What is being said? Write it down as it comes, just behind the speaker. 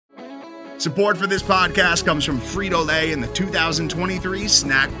Support for this podcast comes from Frito-Lay and the 2023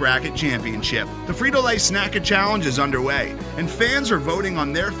 Snack Bracket Championship. The Frito-Lay Snack-A Challenge is underway, and fans are voting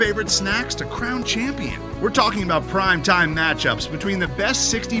on their favorite snacks to crown champion. We're talking about prime-time matchups between the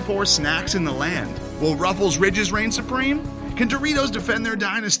best 64 snacks in the land. Will Ruffles Ridges reign supreme? Can Doritos defend their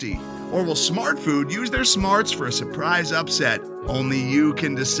dynasty? Or will Smart Food use their smarts for a surprise upset? Only you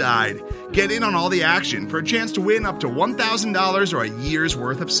can decide. Get in on all the action for a chance to win up to $1,000 or a year's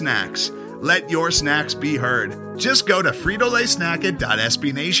worth of snacks. Let your snacks be heard. Just go to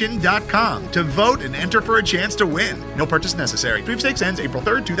fritolaysnacket.sbnation.com to vote and enter for a chance to win. No purchase necessary. Sweepstakes ends April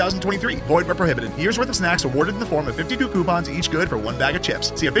 3rd, 2023. Void where prohibited. Year's worth of snacks awarded in the form of 52 coupons, each good for one bag of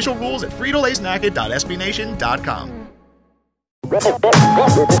chips. See official rules at fritolaysnacket.sbnation.com.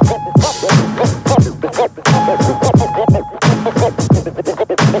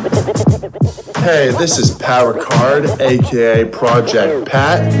 Hey, this is Power Card, aka Project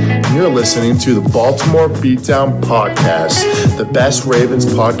Pat, and you're listening to the Baltimore Beatdown Podcast, the best Ravens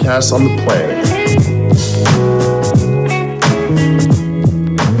podcast on the planet.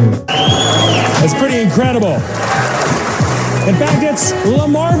 It's pretty incredible. In fact, it's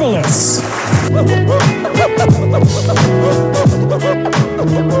la-marvelous.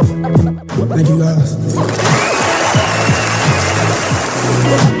 Thank you, guys.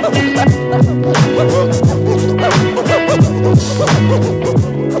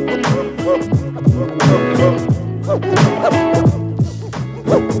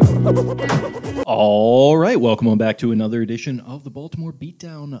 All right, welcome on back to another edition of the Baltimore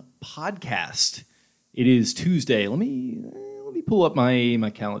Beatdown Podcast. It is Tuesday. Let me pull up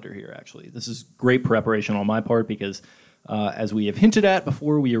my calendar here, actually. This is great preparation on my part because, as we have hinted at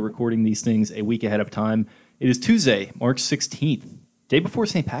before, we are recording these things a week ahead of time. It is Tuesday, March 16th, day before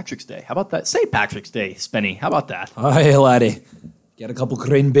St. Patrick's Day. How about that? St. Patrick's Day, Spenny. How about that? Hi, laddie. Get a couple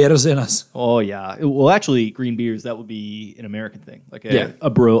green beers in us. Oh, yeah. Well, actually, green beers, that would be an American thing. Like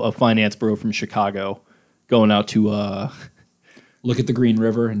a finance bro from Chicago going out to... Look at the Green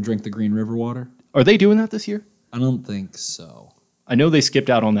River and drink the Green River water. Are they doing that this year? I don't think so. I know they skipped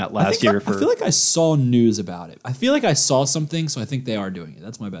out on that last year. I feel like I saw news about it. I feel like I saw something, so I think they are doing it.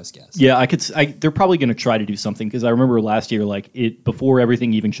 That's my best guess. Yeah, they're probably going to try to do something because I remember last year, before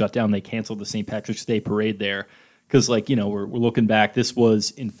everything even shut down, they canceled the St. Patrick's Day parade there because, we're looking back. This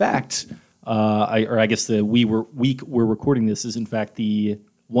was, in fact, I guess the week we're recording this is, in fact, the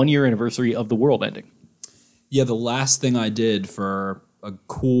 1-year anniversary of the world ending. Yeah, the last thing I did for a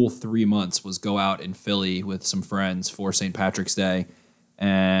cool 3 months was go out in Philly with some friends for St. Patrick's Day.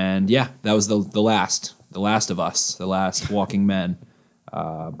 And yeah, that was the last of us, the last walking men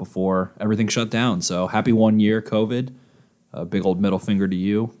before everything shut down. So happy 1 year, COVID. A big old middle finger to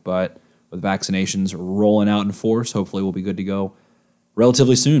you. But with vaccinations rolling out in force, hopefully we'll be good to go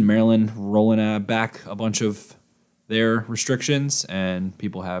relatively soon. Maryland rolling back a bunch of their restrictions, and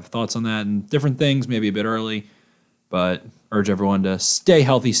people have thoughts on that and different things, maybe a bit early. But urge everyone to stay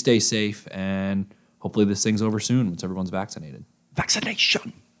healthy, stay safe, and hopefully this thing's over soon once everyone's vaccinated.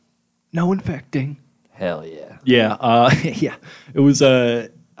 Vaccination. No infecting. Hell yeah. Yeah. Yeah. It was,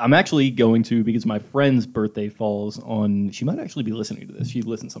 I'm actually going to, because my friend's birthday falls on, she might actually be listening to this. She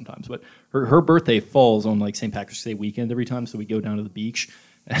listens sometimes, but her birthday falls on St. Patrick's Day weekend every time. So we go down to the beach,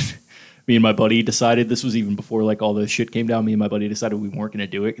 and me and my buddy decided, this was even before all the shit came down, me and my buddy decided we weren't going to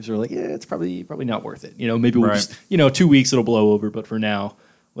do it because we were like, yeah, it's probably not worth it. Maybe we'll just, 2 weeks it'll blow over, but for now,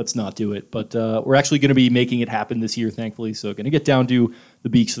 let's not do it. But we're actually going to be making it happen this year, thankfully. So going to get down to the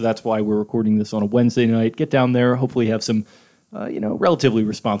beach. So that's why we're recording this on a Wednesday night. Get down there, hopefully have some, relatively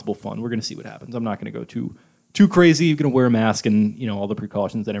responsible fun. We're going to see what happens. I'm not going to go too crazy. You're going to wear a mask and, all the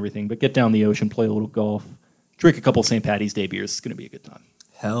precautions and everything. But get down the ocean, play a little golf, drink a couple St. Patty's Day beers. It's going to be a good time.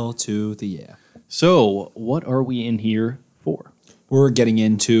 Hell to the yeah. So, what are we in here for? We're getting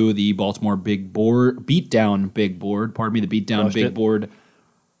into the Baltimore Beatdown Big Board. Pardon me, the Beatdown Big Board.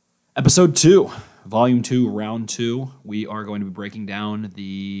 Episode 2, Volume 2, Round 2. We are going to be breaking down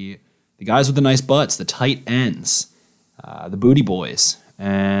the guys with the nice butts, the tight ends, the booty boys.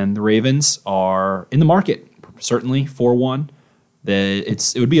 And the Ravens are in the market, certainly, 4-1.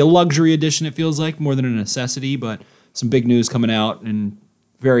 It would be a luxury addition, it feels like, more than a necessity, but some big news coming out in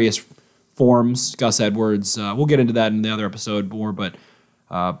various forms. Gus Edwards, we'll get into that in the other episode more, but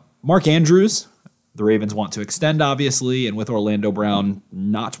Mark Andrews, the Ravens want to extend, obviously, and with Orlando Brown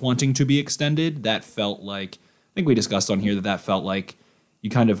not wanting to be extended, that felt like, I think we discussed on here that felt like you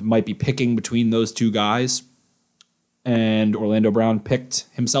kind of might be picking between those two guys, and Orlando Brown picked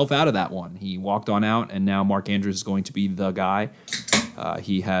himself out of that one. He walked on out, and now Mark Andrews is going to be the guy.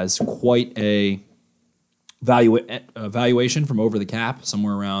 He has quite a valuation from over the cap,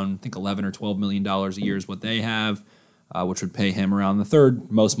 somewhere around, I think, $11 or $12 million a year is what they have, which would pay him around the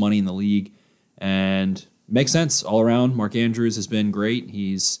third most money in the league. And makes sense all around. Mark Andrews has been great.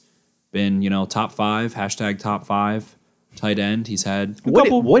 He's been, top 5, #top 5 tight end. He's had a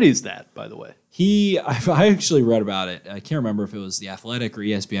couple. What is that, by the way? I actually read about it. I can't remember if it was The Athletic or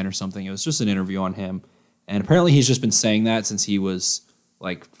ESPN or something. It was just an interview on him. And apparently he's just been saying that since he was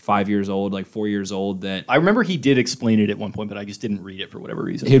like 5 years old, like 4 years old. That I remember he did explain it at one point, but I just didn't read it for whatever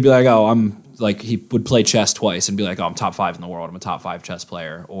reason. He'd be like, "Oh, I'm like," he would play chess twice and be like, "Oh, I'm top 5 in the world. I'm a top 5 chess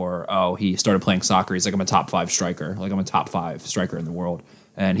player." Or, "Oh, he started playing soccer. He's like, I'm a top 5 striker. Like, I'm a top 5 striker in the world."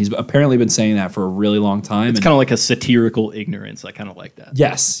 And he's apparently been saying that for a really long time. It's kind of like a satirical ignorance. I kind of like that.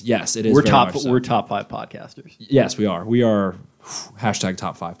 Yes, it is. We're top 5 podcasters. Yes, we are. We are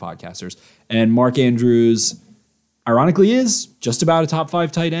 #top 5 podcasters. And Mark Andrews, ironically, is just about a top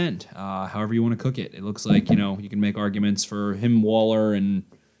 5 tight end. However you want to cook it. It looks like, you can make arguments for him, Waller, and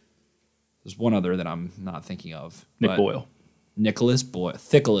there's one other that I'm not thinking of. Nick Boyle.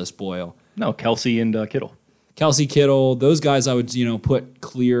 Thickless Boyle. No, Kelsey and Kittle. Kelsey, Kittle, those guys I would, put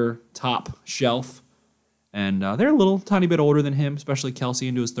clear top shelf. And they're a little tiny bit older than him, especially Kelsey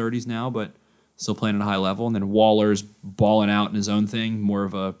into his 30s now, but still playing at a high level. And then Waller's balling out in his own thing, more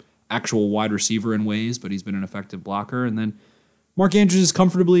of a actual wide receiver in ways, but he's been an effective blocker. And then Mark Andrews is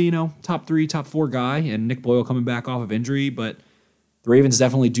comfortably, top 3, top 4 guy, and Nick Boyle coming back off of injury. But the Ravens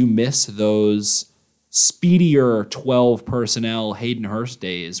definitely do miss those speedier 12 personnel Hayden Hurst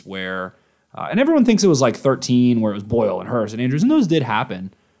days where, and everyone thinks it was like 13 where it was Boyle and Hurst and Andrews, and those did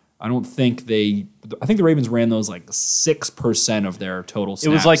happen. I think the Ravens ran those like 6% of their total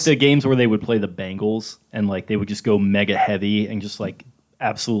snaps. It was like the games where they would play the Bengals and like they would just go mega heavy and just like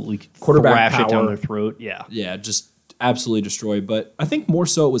absolutely quarterback thrash power. It down their throat. Yeah, just absolutely destroyed. But I think more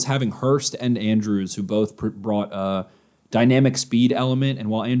so it was having Hurst and Andrews who both brought a dynamic speed element. And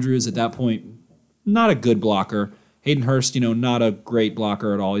while Andrews at that point, not a good blocker, Hayden Hurst, not a great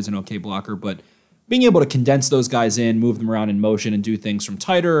blocker at all. He's an okay blocker, but being able to condense those guys in, move them around in motion, and do things from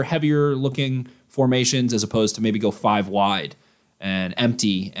tighter, heavier looking formations as opposed to maybe go 5 wide and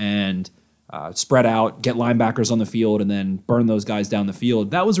empty and spread out, get linebackers on the field, and then burn those guys down the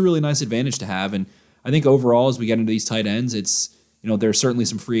field. That was a really nice advantage to have. And I think overall, as we get into these tight ends, it's, there's certainly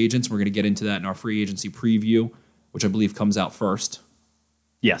some free agents. We're going to get into that in our free agency preview, which I believe comes out first.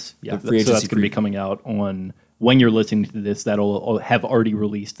 Yes. Yeah. So that's going to be coming out on, when you're listening to this, that'll have already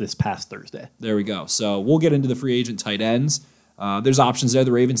released this past Thursday. There we go. So we'll get into the free agent tight ends. There's options there.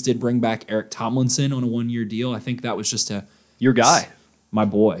 The Ravens did bring back Eric Tomlinson on a 1-year deal. I think that was just your guy. My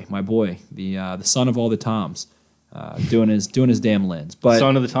boy, the son of all the Toms, doing his damn lens. But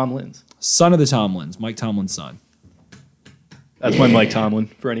son of the Tom Lins, Mike Tomlin's son. That's my Mike Tomlin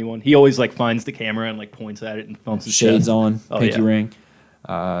for anyone. He always like finds the camera and like points at it and thumps his shades chest. On, pinky ring.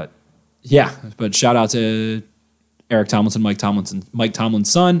 But shout out to Eric Tomlinson, Mike Tomlin's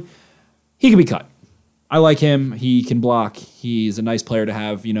son. He can be cut. I like him. He can block. He's a nice player to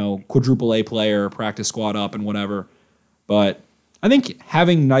have, quadruple A player, practice squad up and whatever. But I think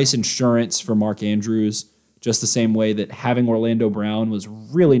having nice insurance for Mark Andrews, just the same way that having Orlando Brown was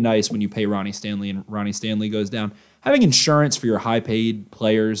really nice when you pay Ronnie Stanley and Ronnie Stanley goes down. Having insurance for your high-paid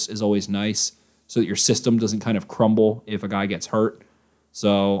players is always nice so that your system doesn't kind of crumble if a guy gets hurt.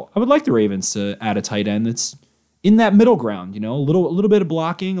 So I would like the Ravens to add a tight end that's in that middle ground, a little bit of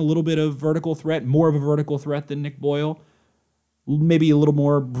blocking, a little bit of vertical threat, more of a vertical threat than Nick Boyle, maybe a little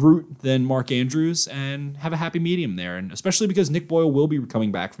more brute than Mark Andrews, and have a happy medium there. And especially because Nick Boyle will be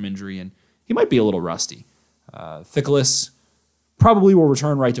coming back from injury, and he might be a little rusty. Thickless probably will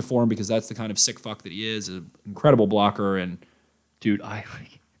return right to form because that's the kind of sick fuck that he is, an incredible blocker. And dude, I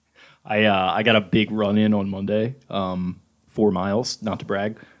got a big run in on Monday, 4 miles, not to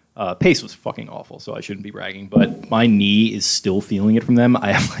brag. Pace was fucking awful, so I shouldn't be bragging, but my knee is still feeling it from them.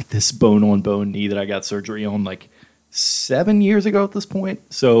 I have like this bone-on-bone knee that I got surgery on like 7 years ago at this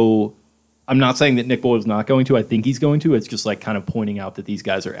point. So I'm not saying that Nick Boyle's not going to. I think he's going to. It's just like kind of pointing out that these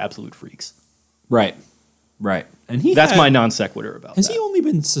guys are absolute freaks. Right. And that's my non sequitur about has that. Has he only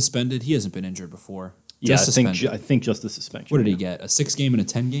been suspended? He hasn't been injured before. Yeah, I think just the suspension. What did he get? A 6-game and a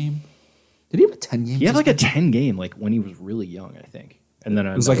 10-game? Did he have a 10-game? He had like a 10-game like when he was really young, I think. And then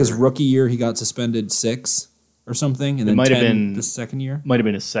it was like his rookie year, he got suspended 6 or something, and then might 10 have been the second year. Might have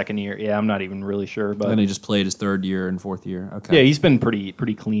been his second year. Yeah, I'm not even really sure. But then he just played his 3rd year and 4th year. Okay. Yeah, he's been pretty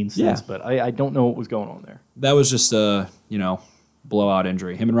clean since, but I don't know what was going on there. That was just a blowout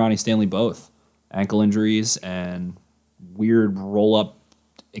injury. Him and Ronnie Stanley both ankle injuries and weird roll up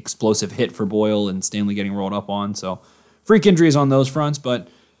explosive hit for Boyle and Stanley getting rolled up on. So freak injuries on those fronts, but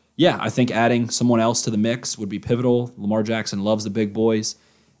yeah, I think adding someone else to the mix would be pivotal. Lamar Jackson loves the big boys.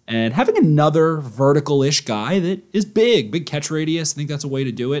 And having another vertical-ish guy that is big catch radius, I think that's a way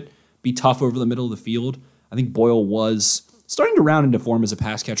to do it. Be tough over the middle of the field. I think Boyle was starting to round into form as a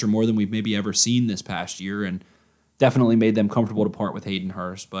pass catcher more than we've maybe ever seen this past year, and definitely made them comfortable to part with Hayden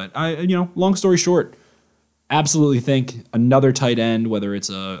Hurst. But long story short, absolutely think another tight end, whether it's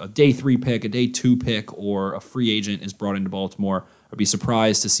a day 3 pick, a day 2 pick, or a free agent is brought into Baltimore. I'd be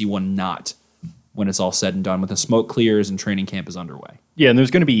surprised to see one not when it's all said and done, when the smoke clears and training camp is underway. Yeah, and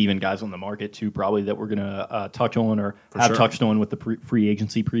there's going to be even guys on the market too, probably that we're going to touch on or have touched on with the free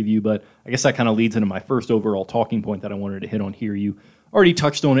agency preview. But I guess that kind of leads into my first overall talking point that I wanted to hit on here. You already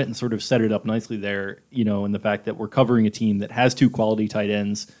touched on it and sort of set it up nicely there, in the fact that we're covering a team that has 2 quality tight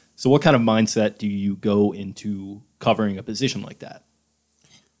ends. So what kind of mindset do you go into covering a position like that?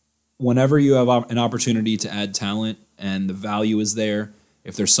 Whenever you have an opportunity to add talent and the value is there,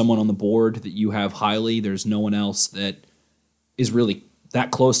 if there's someone on the board that you have highly, there's no one else that is really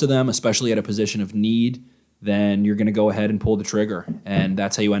that close to them, especially at a position of need, then you're going to go ahead and pull the trigger. And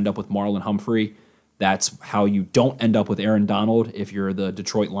that's how you end up with Marlon Humphrey. That's how you don't end up with Aaron Donald if you're the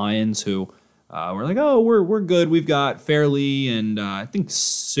Detroit Lions, who were like, oh, we're good. We've got Fairley and I think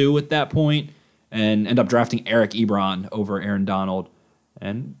Sue at that point, and end up drafting Eric Ebron over Aaron Donald.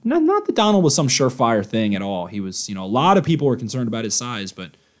 And not that Donald was some surefire thing at all. He was, a lot of people were concerned about his size,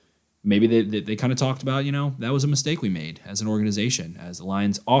 but maybe they kind of talked about, that was a mistake we made as an organization, as the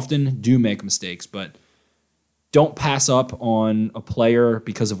Lions often do make mistakes, but don't pass up on a player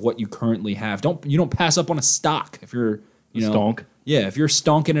because of what you currently have. You don't pass up on a stock if you're, stonk. Yeah, if you're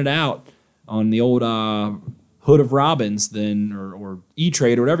stonking it out on the old Hood of Robins, then or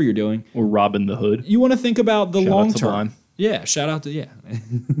E-Trade or whatever you're doing, or Robin the Hood. You want to think about the long term. Sublime. Yeah, shout out to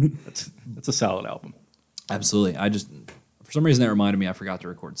That's a solid album. Absolutely. For some reason that reminded me I forgot to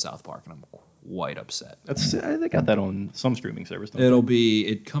record South Park, and I'm quite upset. They got that on some streaming service.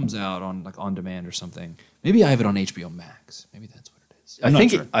 It comes out on demand or something. Maybe I have it on HBO Max. Maybe that's what it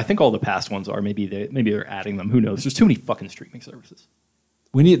is. I think all the past ones are. Maybe they're adding them. Who knows? There's too many fucking streaming services.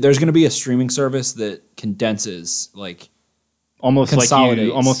 There's going to be a streaming service that condenses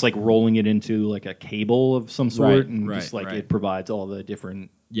almost like rolling it into like a cable of some sort, it provides all the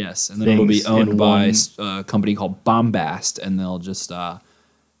different. Yes, and then it'll be owned by a company called Bombast, and they'll just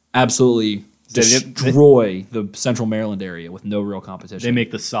absolutely destroy the Central Maryland area with no real competition. They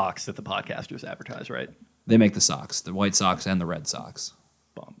make the socks that the podcasters advertise, right? They make the socks, the White Sox and the Red Sox.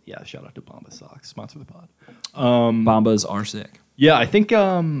 Yeah, shout out to Bomba Socks, sponsor the pod. Bombas are sick. Yeah, I think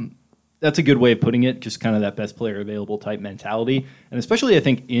that's a good way of putting it, just kind of that best player available type mentality. And especially, I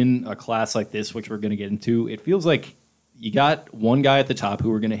think, in a class like this, which we're going to get into, it feels like you got one guy at the top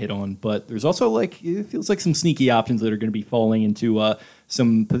who we're going to hit on, but there's also it feels like some sneaky options that are going to be falling into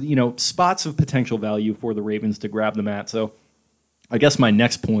some spots of potential value for the Ravens to grab them at. So I guess my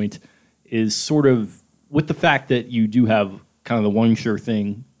next point is sort of with the fact that you do have kind of the one sure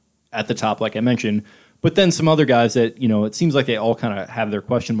thing at the top, like I mentioned, but then some other guys that, it seems like they all kind of have their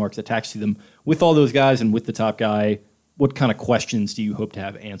question marks attached to them. With all those guys and with the top guy, what kind of questions do you hope to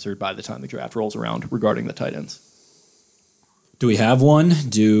have answered by the time the draft rolls around regarding the tight ends? Do we have one?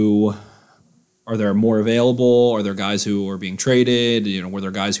 Are there more available? Are there guys who are being traded? Were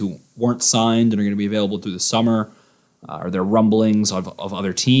there guys who weren't signed and are going to be available through the summer? Are there rumblings of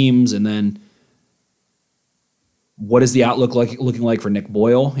other teams? And then what is the outlook looking like for Nick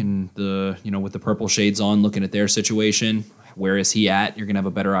Boyle in with the purple shades on, looking at their situation? Where is he at? You're going to have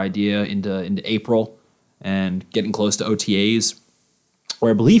a better idea into April and getting close to OTAs,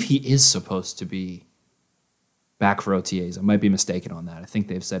 where I believe he is supposed to be back for OTAs. I might be mistaken on that. I think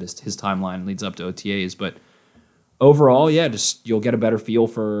they've said his timeline leads up to OTAs, but overall, yeah, just you'll get a better feel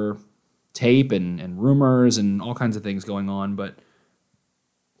for tape and rumors and all kinds of things going on. But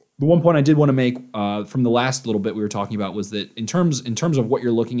the one point I did want to make from the last little bit we were talking about was that in terms of what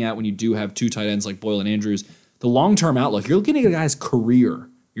you're looking at when you do have 2 tight ends like Boyle and Andrews, the long-term outlook, you're looking at a guy's career.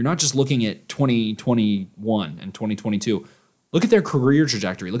 You're not just looking at 2021 and 2022. Look at their career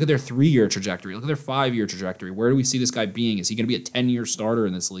trajectory. Look at their 3-year trajectory. Look at their 5-year trajectory. Where do we see this guy being? Is he going to be a 10-year starter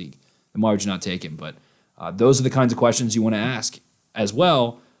in this league? Then why would you not take him? But those are the kinds of questions you want to ask as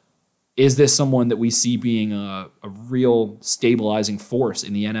well. Is this someone that we see being a real stabilizing force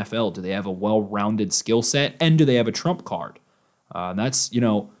in the NFL? Do they have a well-rounded skill set? And do they have a trump card? That's,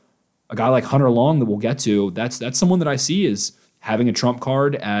 a guy like Hunter Long that we'll get to, that's someone that I see as having a trump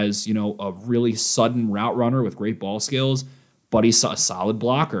card as, a really sudden route runner with great ball skills, but he's a solid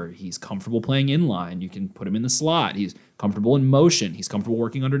blocker. He's comfortable playing inline. You can put him in the slot. He's comfortable in motion. He's comfortable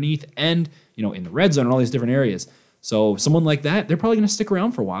working underneath and, in the red zone and all these different areas. So someone like that, they're probably going to stick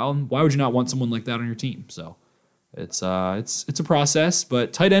around for a while. And why would you not want someone like that on your team? So it's a process,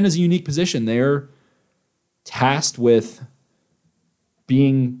 but tight end is a unique position. They're tasked with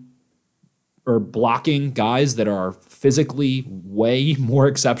being or blocking guys that are physically way more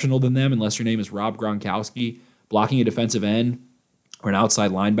exceptional than them, unless your name is Rob Gronkowski, blocking a defensive end or an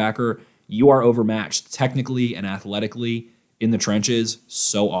outside linebacker. You are overmatched technically and athletically in the trenches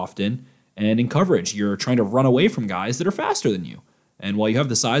so often. And in coverage, you're trying to run away from guys that are faster than you. And while you have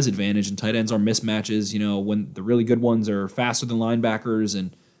the size advantage and tight ends are mismatches, when the really good ones are faster than linebackers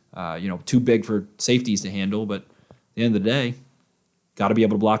and, too big for safeties to handle. But at the end of the day, got to be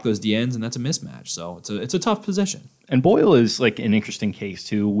able to block those DNs, and that's a mismatch. So it's a tough position. And Boyle is like an interesting case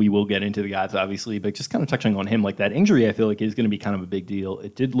too. We will get into the guys obviously, but just kind of touching on him, like that injury, I feel like is going to be kind of a big deal.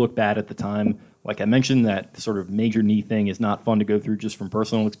 It did look bad at the time. Like I mentioned, that sort of major knee thing is not fun to go through just from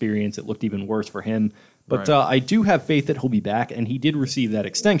personal experience. It looked even worse for him. But Right. I do have faith that he'll be back, and he did receive that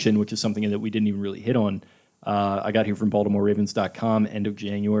extension, which is something that we didn't even really hit on. I got here from BaltimoreRavens.com, end of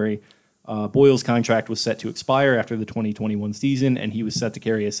January. Boyle's contract was set to expire after the 2021 season, and he was set to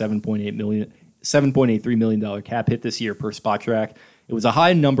carry a $7.83 million cap hit this year per Spot Track. It was a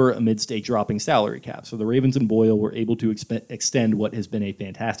high number amidst a dropping salary cap. So the Ravens and Boyle were able to extend what has been a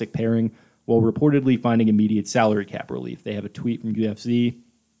fantastic pairing while reportedly finding immediate salary cap relief. They have a tweet from UFC.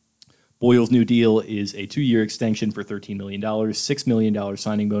 Boyle's new deal is a 2-year extension for $13 million, $6 million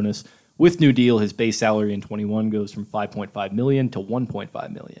signing bonus. With new deal, his base salary in 21 goes from $5.5 million to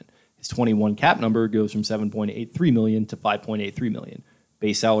 $1.5 million. His 21 cap number goes from $7.83 million to $5.83 million.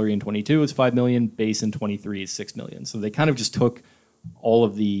 Base salary in 22 is $5 million. Base in 23 is $6 million. So they kind of just took all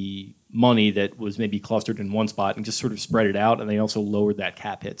of the money that was maybe clustered in one spot and just sort of spread it out, and they also lowered that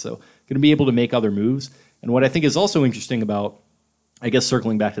cap hit. So going to be able to make other moves. And what I think is also interesting about, I guess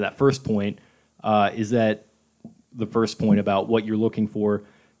circling back to that first point, is that the first point about what you're looking for,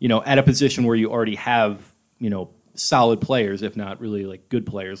 at a position where you already have, solid players, if not really like good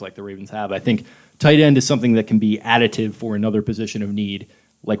players like the Ravens have. I think tight end is something that can be additive for another position of need,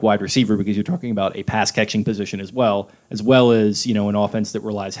 like wide receiver, because you're talking about a pass catching position as well as an offense that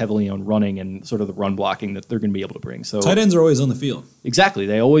relies heavily on running and sort of the run blocking that they're going to be able to bring. So Tight ends are always on the field. Exactly,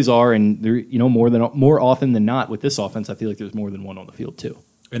 they always are, and they're more often than not with this offense, I feel like there's more than one on the field too.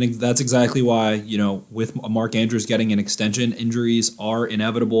 And that's exactly why, with Mark Andrews getting an extension, injuries are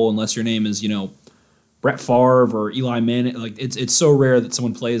inevitable unless your name is, Brett Favre or Eli Manning. Like it's so rare that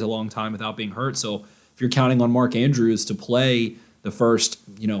someone plays a long time without being hurt. So if you're counting on Mark Andrews to play the first,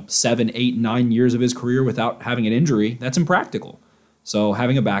 7, 8, 9 years of his career without having an injury, that's impractical. So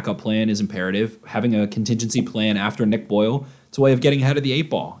having a backup plan is imperative. Having a contingency plan after Nick Boyle, it's a way of getting ahead of the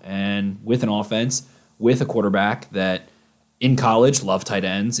 8 ball. And with an offense, with a quarterback that in college loved tight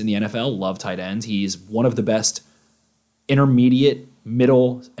ends, in the NFL loved tight ends, he's one of the best intermediate,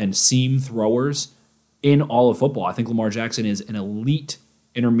 middle, and seam throwers in all of football. I think Lamar Jackson is an elite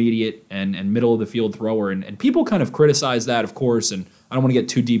intermediate and middle of the field thrower. And people kind of criticize that, of course, and I don't want to get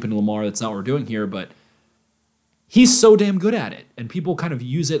too deep into Lamar. That's not what we're doing here, but he's so damn good at it. And people kind of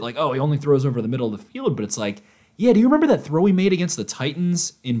use it like, oh, he only throws over the middle of the field. But it's like, yeah, do you remember that throw he made against the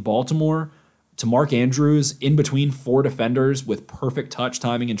Titans in Baltimore to Mark Andrews in between 4 defenders with perfect touch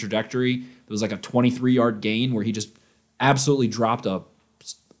timing and trajectory? It was like a 23-yard gain where he just absolutely dropped a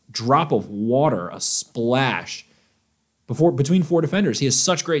drop of water, a splash between 4 defenders. He has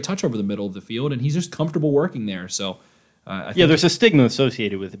such great touch over the middle of the field, and he's just comfortable working there. So, I think there's a stigma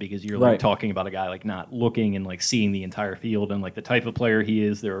associated with it because you're Right. talking about a guy like not looking and like seeing the entire field and like the type of player he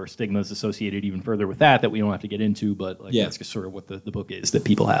is. There are stigmas associated even further with that we don't have to get into, but that's just sort of what the book is that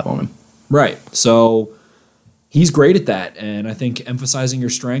people have on him. Right. So he's great at that, and I think emphasizing your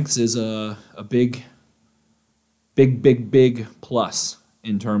strengths is a big plus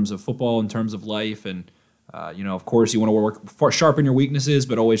in terms of football, in terms of life, and of course, you want to sharpen your weaknesses,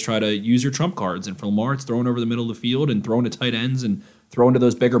 but always try to use your trump cards. And for Lamar, it's throwing over the middle of the field and throwing to tight ends and throwing to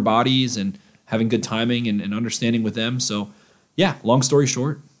those bigger bodies and having good timing and understanding with them. So, yeah, long story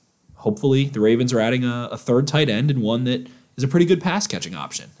short, hopefully the Ravens are adding a third tight end and one that is a pretty good pass-catching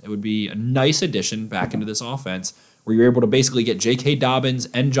option. It would be a nice addition back into this offense where you're able to basically get J.K. Dobbins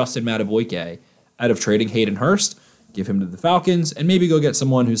and Justin Madubuike out of trading Hayden Hurst, give him to the Falcons, and maybe go get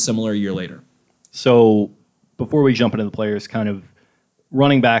someone who's similar a year later. So before we jump into the players, kind of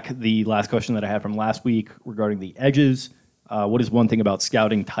running back the last question that I had from last week regarding the edges, what is one thing about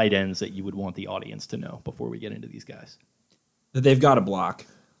scouting tight ends that you would want the audience to know before we get into these guys? That they've got to block.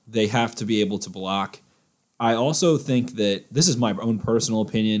 They have to be able to block. I also think that, this is my own personal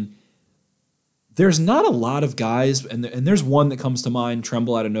opinion, there's not a lot of guys, and there's one that comes to mind,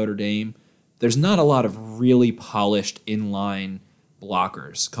 Tremble out of Notre Dame, there's not a lot of really polished inline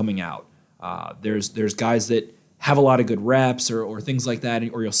blockers coming out. There's guys that have a lot of good reps or things like that,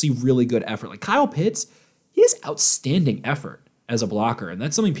 or you'll see really good effort. Like Kyle Pitts, he has outstanding effort as a blocker, and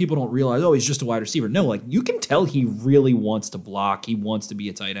that's something people don't realize. Oh, he's just a wide receiver. No, like you can tell he really wants to block. He wants to be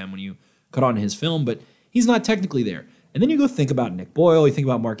a tight end when you cut on his film, but he's not technically there. And then you go think about Nick Boyle, you think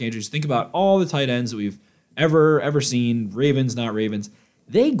about Mark Andrews, think about all the tight ends that we've ever seen, Ravens, not Ravens.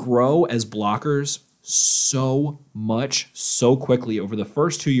 They grow as blockers so much, so quickly over the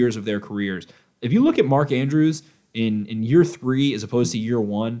first 2 years of their careers. If you look at Mark Andrews in year 3 as opposed to year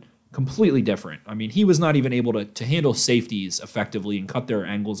 1, completely different. I mean, he was not even able to handle safeties effectively and cut their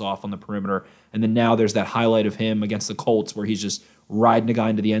angles off on the perimeter. And then now there's that highlight of him against the Colts where he's just riding a guy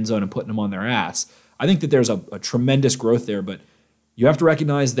into the end zone and putting him on their ass. I think that there's a tremendous growth there, but you have to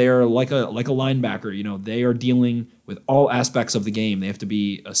recognize they're like a linebacker. You know, they are dealing with all aspects of the game. They have to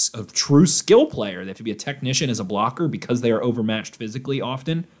be a true skill player. They have to be a technician as a blocker because they are overmatched physically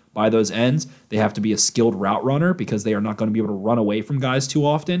often by those ends. They have to be a skilled route runner because they are not going to be able to run away from guys too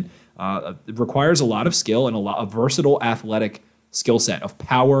often. It requires a lot of skill and a versatile athletic skill set of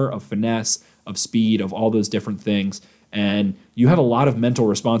power, of finesse, of speed, of all those different things. And you have a lot of mental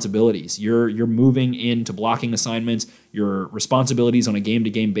responsibilities. You're moving into blocking assignments. Your responsibilities on a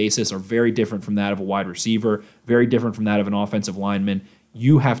game-to-game basis are very different from that of a wide receiver, very different from that of an offensive lineman.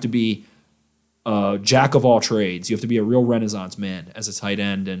 You have to be a jack of all trades. You have to be a real renaissance man as a tight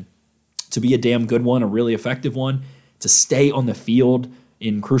end, and to be a damn good one, a really effective one, to stay on the field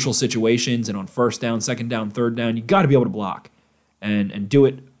in crucial situations and on first down, second down, third down, you got to be able to block and do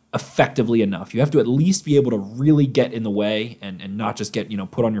it effectively enough. You have to at least be able to really get in the way and not just get,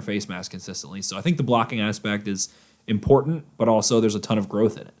 put on your face mask consistently. So I think the blocking aspect is important, but also there's a ton of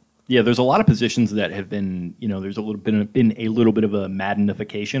growth in it. Yeah, there's a lot of positions that have been, there's been a little bit of a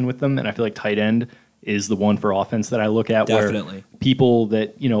Maddenification with them, and I feel like tight end is the one for offense that I look at. Definitely. Where people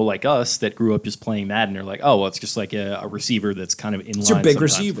that, like us that grew up just playing Madden are like, oh, well, it's just like a receiver that's kind of in line. It's your big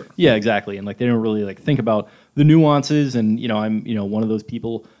sometimes. receiver. Yeah, exactly. And like they don't really think about the nuances. And, I'm, one of those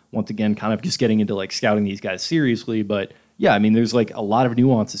people, once again, kind of just getting into like scouting these guys seriously. But yeah, I mean, there's like a lot of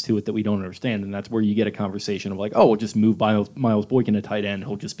nuances to it that we don't understand. And that's where you get a conversation of like, oh, we'll just move Miles Boykin to tight end.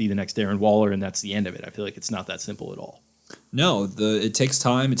 He'll just be the next Darren Waller. And that's the end of it. I feel like it's not that simple at all. No, it takes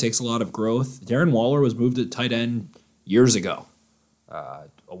time. It takes a lot of growth. Darren Waller was moved to tight end years ago. A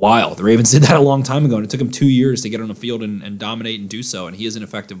while. The Ravens did that a long time ago, and it took him 2 years to get on the field and dominate and do so. And he is an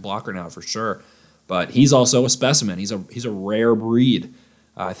effective blocker now for sure. But he's also a specimen. He's a rare breed.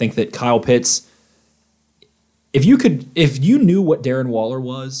 I think that Kyle Pitts, if you knew what Darren Waller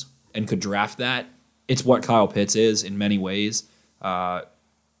was and could draft that, it's what Kyle Pitts is in many ways. Darren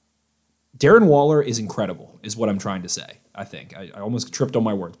Waller is incredible, is what I'm trying to say, I think. I almost tripped on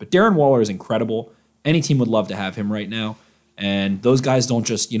my words. But Darren Waller is incredible. Any team would love to have him right now. And those guys don't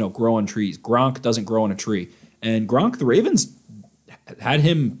just, grow on trees. Gronk doesn't grow on a tree. And Gronk, the Ravens had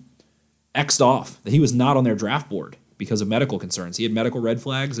him X'd off. He was not on their draft board because of medical concerns. He had medical red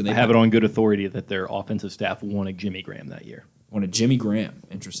flags. And they have it on good authority that their offensive staff wanted Jimmy Graham that year. Wanted Jimmy Graham.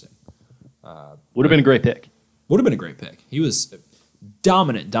 Interesting. Would have been a great pick. Would have been a great pick. He was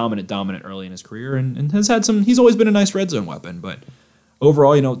dominant early in his career and has had he's always been a nice red zone weapon. But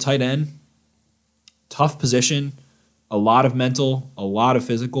overall, tight end, tough position, a lot of mental, a lot of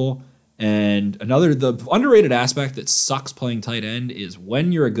physical. And the underrated aspect that sucks playing tight end is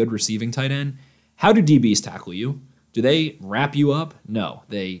when you're a good receiving tight end, how do DBs tackle you? Do they wrap you up? No.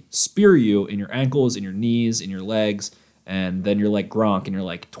 They spear you in your ankles, in your knees, in your legs, and then you're like Gronk and you're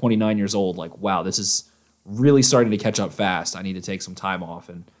like 29 years old, like, wow, this is really starting to catch up fast. I need to take some time off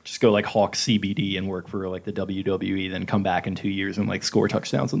and just go like Hawk CBD and work for like the WWE, then come back in 2 years and like score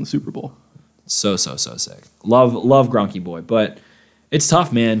touchdowns in the Super Bowl. So sick. Love Gronky boy, but it's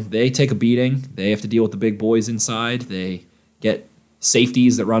tough, man. They take a beating. They have to deal with the big boys inside. They get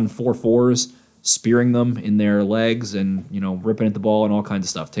safeties that run 4.4s, spearing them in their legs and, ripping at the ball and all kinds of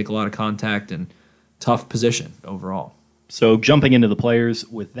stuff. Take a lot of contact and tough position overall. So jumping into the players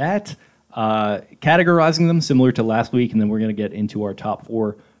with that, categorizing them similar to last week, and then we're going to get into our top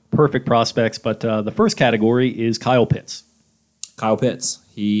 4 perfect prospects. But the first category is Kyle Pitts. Kyle Pitts.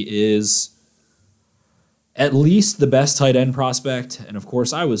 He is at least the best tight end prospect. And, of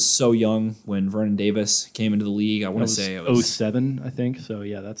course, I was so young when Vernon Davis came into the league. I want to say it was 07, I think. So,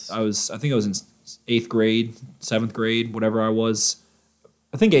 yeah, that's... I think I was in 8th grade, 7th grade, whatever I was.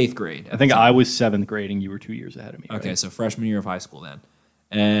 I think 8th grade. I think I was 7th grade and you were 2 years ahead of me. Okay, right? So freshman year of high school then.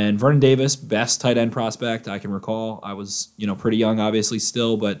 And Vernon Davis, best tight end prospect I can recall. I was, pretty young, obviously,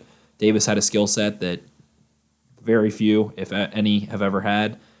 still, but Davis had a skill set that very few, if any, have ever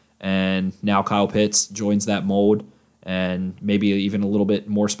had. And now Kyle Pitts joins that mold and maybe even a little bit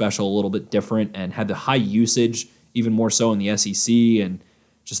more special, a little bit different, and had the high usage even more so in the SEC, and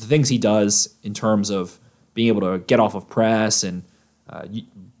just the things he does in terms of being able to get off of press and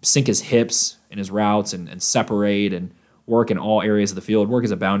sink his hips in his routes and separate and work in all areas of the field, work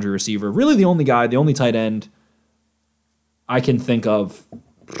as a boundary receiver. Really the only tight end I can think of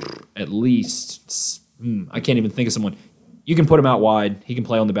at least, I can't even think of someone. You can put him out wide. He can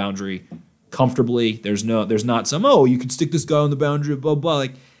play on the boundary comfortably. There's not some, you could stick this guy on the boundary, blah, blah.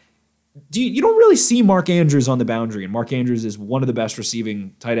 Like, you don't really see Mark Andrews on the boundary, and Mark Andrews is one of the best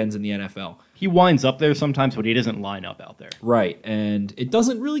receiving tight ends in the NFL. He winds up there sometimes, but he doesn't line up out there. Right, and it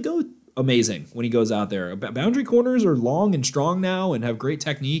doesn't really go amazing when he goes out there. Boundary corners are long and strong now and have great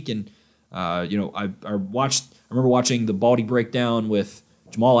technique, and I remember watching the Baldy breakdown with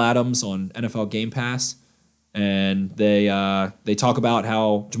Jamal Adams on NFL Game Pass, and they talk about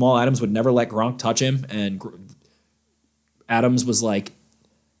how Jamal Adams would never let Gronk touch him, and Adams was like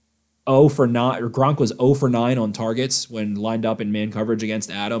 0 for 9, or Gronk was 0 for 9 on targets when lined up in man coverage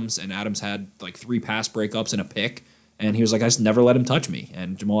against Adams, and Adams had like 3 pass breakups and a pick, and he was like, I just never let him touch me,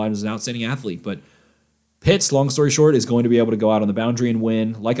 and Jamal Adams is an outstanding athlete, but Pitts, long story short, is going to be able to go out on the boundary and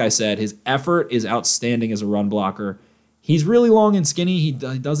win. Like I said, his effort is outstanding as a run blocker. He's really long and skinny. He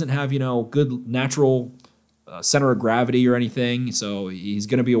doesn't have, good natural center of gravity or anything, so he's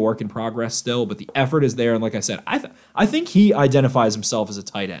going to be a work in progress still, but the effort is there, and like I said, I think he identifies himself as a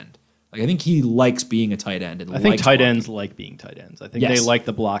tight end. Like, I think he likes being a tight end. I think tight ends like being tight ends. I think they like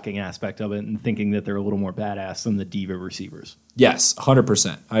the blocking aspect of it and thinking that they're a little more badass than the diva receivers. Yes,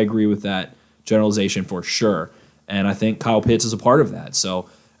 100%. I agree with that generalization for sure. And I think Kyle Pitts is a part of that. So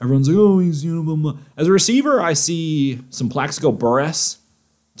everyone's like, he's, blah, blah. As a receiver, I see some Plaxico Burress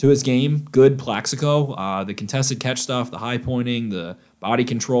to his game. Good Plaxico. The contested catch stuff, the high pointing, the body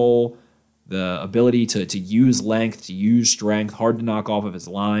control, the ability to use length, to use strength, hard to knock off of his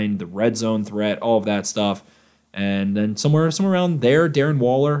line, the red zone threat, all of that stuff. And then somewhere around there, Darren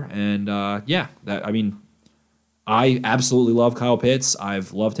Waller. And I absolutely love Kyle Pitts.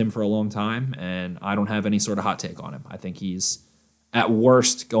 I've loved him for a long time, and I don't have any sort of hot take on him. I think he's, at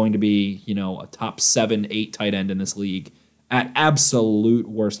worst, going to be, a top 7, 8 tight end in this league at absolute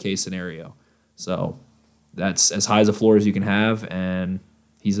worst case scenario. So that's as high as a floor as you can have, and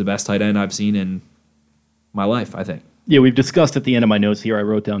he's the best tight end I've seen in my life, I think. Yeah, we've discussed at the end of my notes here, I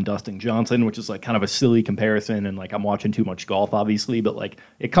wrote down Dustin Johnson, which is like kind of a silly comparison, and like I'm watching too much golf, obviously, but like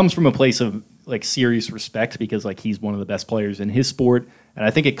it comes from a place of like serious respect because like he's one of the best players in his sport, and I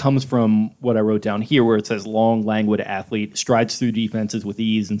think it comes from what I wrote down here where it says long, languid athlete, strides through defenses with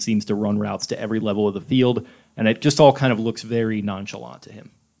ease and seems to run routes to every level of the field, and it just all kind of looks very nonchalant to him.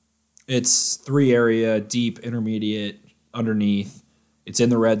 It's 3 area, deep, intermediate, underneath. It's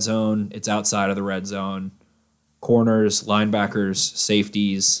in the red zone. It's outside of the red zone. Corners, linebackers,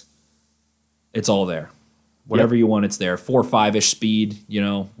 safeties. It's all there. Whatever you want, it's there. 4.5-ish speed,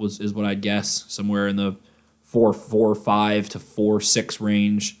 is what I'd guess. Somewhere in the 4.45 to 4.6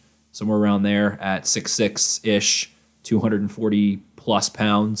 range. Somewhere around there at 6'6"-ish, 240-plus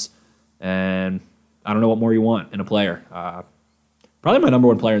pounds. And I don't know what more you want in a player. Probably my number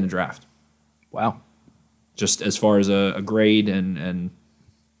 1 player in the draft. Wow. Just as far as a grade and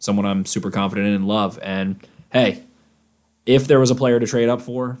someone I'm super confident in and love. And, hey, if there was a player to trade up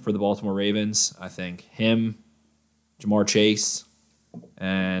for the Baltimore Ravens, I think him, Jamar Chase,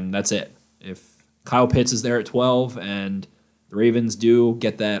 and that's it. If Kyle Pitts is there at 12 and the Ravens do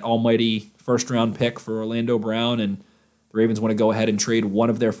get that almighty first-round pick for Orlando Brown and the Ravens want to go ahead and trade one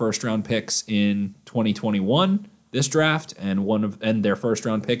of their first-round picks in 2021, this draft, and their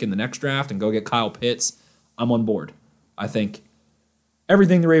first-round pick in the next draft and go get Kyle Pitts, I'm on board. I think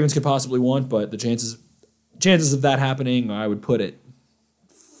everything the Ravens could possibly want, but the chances of that happening, I would put it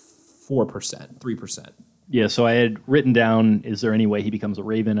 4%, 3%. Yeah, so I had written down, is there any way he becomes a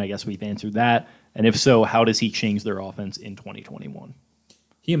Raven? I guess we've answered that. And if so, how does he change their offense in 2021?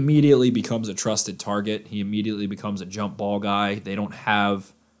 He immediately becomes a trusted target. He immediately becomes a jump ball guy. They don't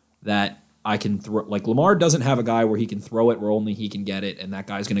have that I can throw. Like Lamar doesn't have a guy where he can throw it where only he can get it, and that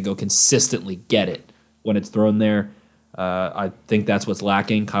guy's going to go consistently get it when it's thrown there. I think that's what's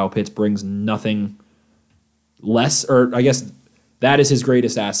lacking. Kyle Pitts brings nothing less, or I guess that is his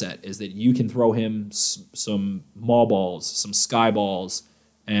greatest asset, is that you can throw him some maul balls, some sky balls,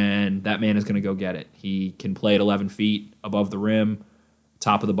 and that man is going to go get it. He can play at 11 feet above the rim,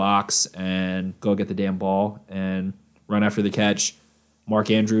 top of the box, and go get the damn ball and run after the catch. Mark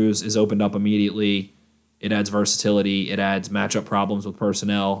Andrews is opened up immediately. It adds versatility. It adds matchup problems with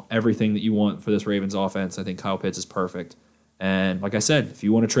personnel. Everything that you want for this Ravens offense, I think Kyle Pitts is perfect. And like I said, if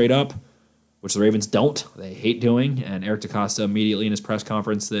you want to trade up, which the Ravens don't, they hate doing, and Eric DeCosta immediately in his press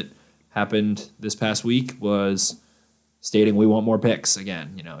conference that happened this past week was stating we want more picks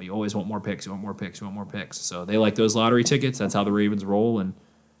again. You always want more picks, you want more picks, you want more picks. So they like those lottery tickets. That's how the Ravens roll, and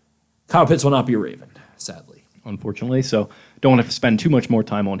Kyle Pitts will not be a Raven, sadly. Unfortunately, so don't want to spend too much more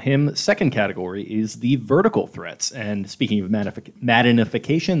time on him. Second category is the vertical threats. And speaking of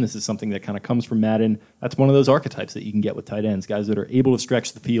Maddenification, this is something that kind of comes from Madden. That's one of those archetypes that you can get with tight ends, guys that are able to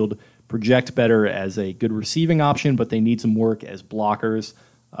stretch the field, project better as a good receiving option, but they need some work as blockers.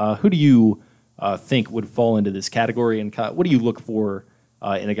 Who do you think would fall into this category, and what do you look for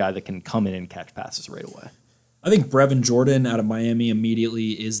in a guy that can come in and catch passes right away? I think Brevin Jordan out of Miami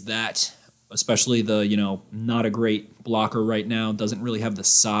immediately is that, especially the, not a great blocker right now, doesn't really have the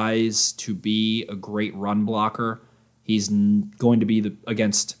size to be a great run blocker. He's going to be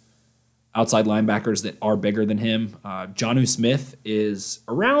against outside linebackers that are bigger than him. Jonnu Smith is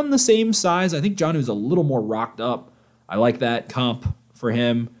around the same size. I think Jonnu's a little more rocked up. I like that comp for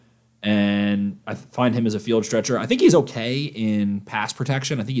him, and I find him as a field stretcher. I think he's okay in pass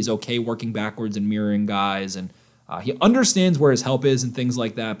protection. I think he's okay working backwards and mirroring guys, and he understands where his help is and things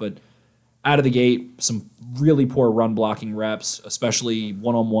like that, but out of the gate, some really poor run blocking reps, especially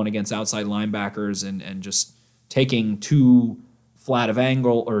one-on-one against outside linebackers and just taking too flat of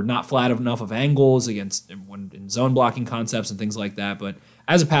angle or not flat enough of angles against in zone blocking concepts and things like that. But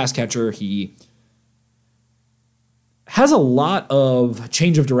as a pass catcher, he has a lot of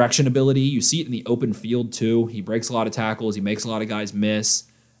change of direction ability. You see it in the open field too. He breaks a lot of tackles. He makes a lot of guys miss.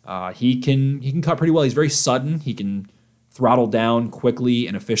 He can cut pretty well. He's very sudden. He can throttle down quickly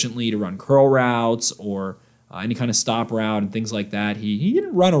and efficiently to run curl routes or any kind of stop route and things like that. He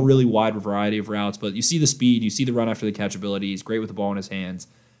didn't run a really wide variety of routes, but you see the speed, you see the run after the catch ability. He's great with the ball in his hands,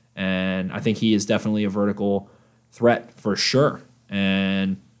 and I think he is definitely a vertical threat for sure.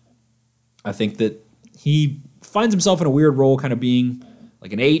 And I think that he finds himself in a weird role, kind of being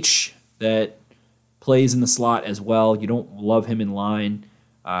like an H that plays in the slot as well. You don't love him in line.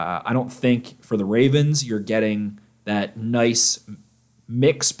 I don't think for the Ravens you're getting that nice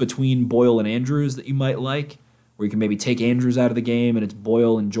mix between Boyle and Andrews that you might like, where you can maybe take Andrews out of the game and it's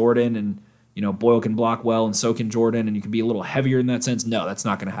Boyle and Jordan, and Boyle can block well and so can Jordan, and you can be a little heavier in that sense. No, that's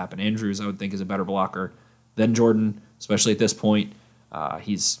not going to happen. Andrews, I would think, is a better blocker than Jordan, especially at this point.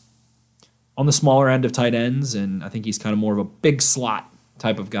 He's on the smaller end of tight ends, and I think he's kind of more of a big slot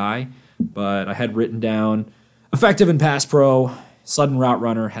type of guy. But I had written down effective in pass pro, sudden route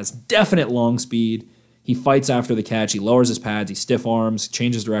runner, has definite long speed. He fights after the catch. He lowers his pads. He stiff arms,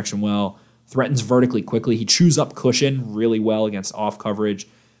 changes direction well, threatens vertically quickly. He chews up cushion really well against off coverage.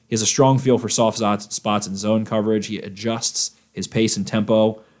 He has a strong feel for soft spots and zone coverage. He adjusts his pace and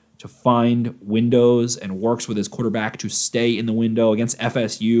tempo to find windows and works with his quarterback to stay in the window. Against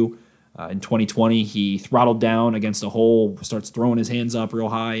FSU in 2020, he throttled down against a hole, starts throwing his hands up real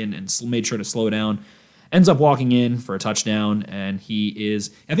high and made sure to slow down. Ends up walking in for a touchdown, and I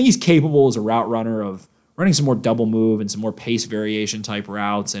think he's capable as a route runner of running some more double move and some more pace variation type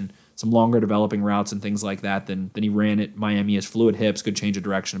routes and some longer developing routes and things like that than he ran at Miami. He has fluid hips, good change of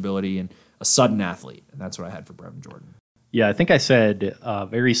direction ability, and a sudden athlete. And that's what I had for Brevin Jordan. Yeah, I think I said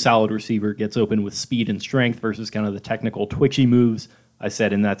very solid receiver, gets open with speed and strength versus kind of the technical twitchy moves. I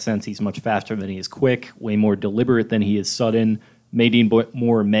said in that sense he's much faster than he is quick, way more deliberate than he is sudden, may need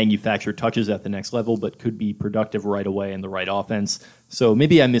more manufactured touches at the next level, but could be productive right away in the right offense. So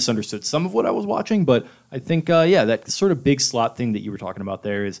maybe I misunderstood some of what I was watching, but I think, that sort of big slot thing that you were talking about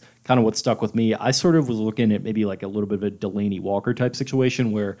there is kind of what stuck with me. I sort of was looking at maybe like a little bit of a Delaney Walker type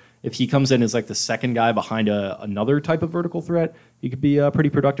situation where if he comes in as like the second guy behind another type of vertical threat, he could be pretty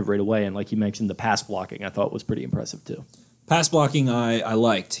productive right away. And like you mentioned, the pass blocking I thought was pretty impressive too. Pass blocking I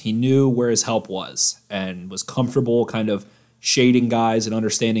liked. He knew where his help was and was comfortable kind of shading guys and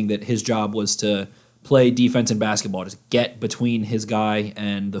understanding that his job was to play defense in basketball, just get between his guy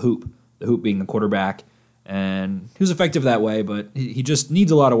and the hoop being the quarterback. And he was effective that way, but he just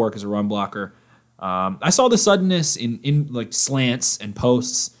needs a lot of work as a run blocker. I saw the suddenness in like slants and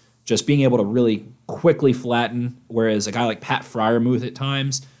posts, just being able to really quickly flatten, whereas a guy like Pat Freiermuth at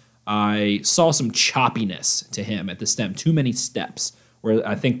times, I saw some choppiness to him at the stem, too many steps, where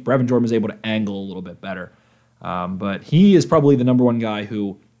I think Brevin Jordan was able to angle a little bit better. But he is probably the number one guy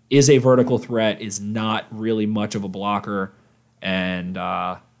who is a vertical threat, is not really much of a blocker. And,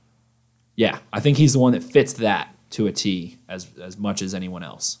 I think he's the one that fits that to a T as much as anyone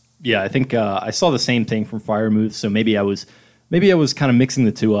else. Yeah, I think I saw the same thing from Freiermuth, so maybe I was kind of mixing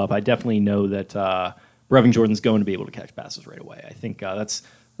the two up. I definitely know that Brevin Jordan's going to be able to catch passes right away. I think that's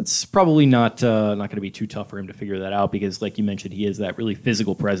It's probably not going to be too tough for him to figure that out because, like you mentioned, he has that really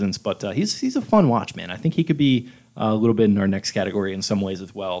physical presence. But he's a fun watch, man. I think he could be a little bit in our next category in some ways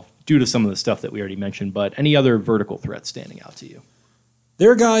as well, due to some of the stuff that we already mentioned. But any other vertical threats standing out to you? There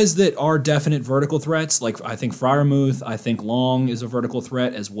are guys that are definite vertical threats. Like I think Freiermuth, I think Long is a vertical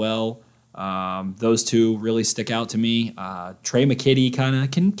threat as well. Those two really stick out to me. Trey McKitty kind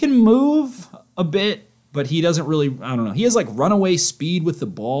of can move a bit, but he doesn't really, I don't know. He has like runaway speed with the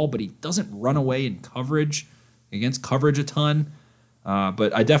ball, but he doesn't run away in coverage, against coverage a ton.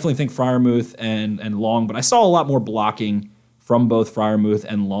 But I definitely think Freiermuth and Long, but I saw a lot more blocking from both Freiermuth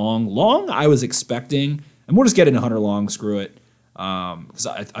and Long. Long, I was expecting, and we'll just get into Hunter Long, screw it, because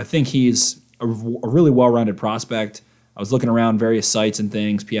I think he's a really well-rounded prospect. I was looking around various sites and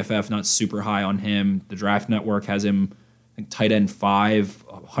things. PFF not super high on him. The Draft Network has him, I think, tight end 5,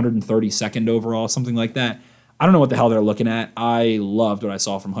 132nd overall, something like that. I don't know what the hell they're looking at. I loved what I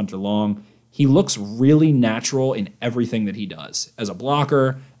saw from Hunter Long. He looks really natural in everything that he does. As a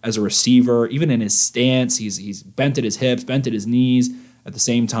blocker, as a receiver, even in his stance, he's bent at his hips, bent at his knees at the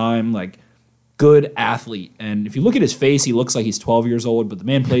same time. Like, good athlete. And if you look at his face, he looks like he's 12 years old, but the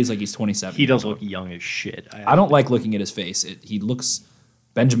man plays like he's 27. He does look young as shit. I don't like looking at his face. He looks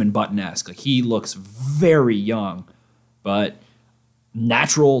Benjamin Button-esque. Like, he looks very young, but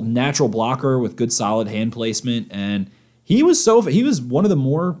natural blocker with good solid hand placement. And he was one of the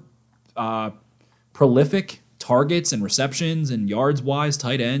more prolific targets and receptions and yards-wise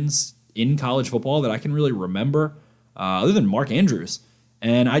tight ends in college football that I can really remember, other than Mark Andrews.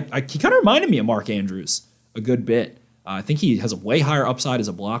 And he kind of reminded me of Mark Andrews a good bit. I think he has a way higher upside as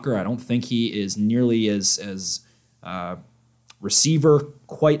a blocker. I don't think he is nearly as receiver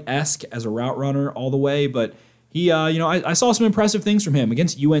quite-esque as a route runner all the way, but he, I saw some impressive things from him.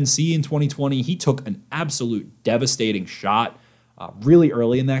 Against UNC in 2020, he took an absolute devastating shot really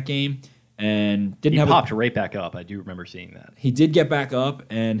early in that game and he popped right back up. I do remember seeing that. He did get back up,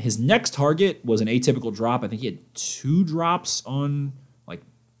 and his next target was an atypical drop. I think he had 2 drops on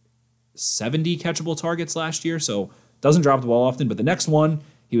 70 catchable targets last year, so doesn't drop the ball often. But the next one,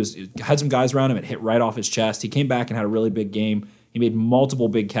 he had some guys around him. It hit right off his chest. He came back and had a really big game. He made multiple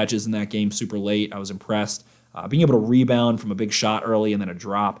big catches in that game super late. I was impressed. Being able to rebound from a big shot early and then a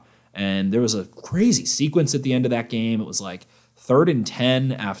drop. And there was a crazy sequence at the end of that game. It was like 3rd and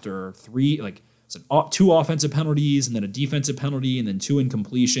 10 after 2 offensive penalties and then a defensive penalty and then 2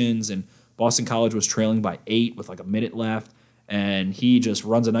 incompletions. And Boston College was trailing by 8 with like a minute left. And he just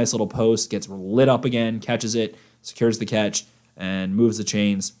runs a nice little post, gets lit up again, catches it, secures the catch, and moves the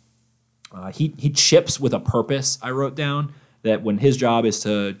chains. He chips with a purpose, I wrote down, that when his job is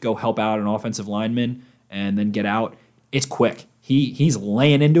to go help out an offensive lineman and then get out, it's quick. He's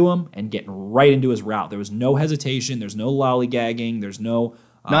laying into him and getting right into his route. There was no hesitation. There's no lollygagging. There's no...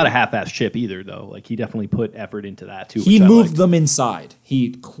 Not a half-ass chip either, though. Like, he definitely put effort into that, too. He moved them inside.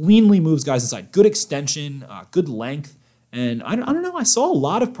 He cleanly moves guys inside. Good extension, good length. And I don't know, I saw a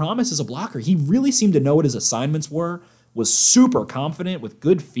lot of promise as a blocker. He really seemed to know what his assignments were, was super confident with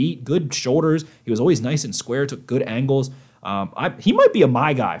good feet, good shoulders. He was always nice and square, took good angles. He might be a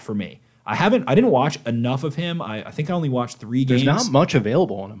my guy for me. I didn't watch enough of him. I think I only watched 3 games. There's not much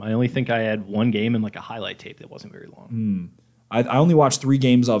available on him. I only think I had 1 game and like a highlight tape that wasn't very long. I only watched 3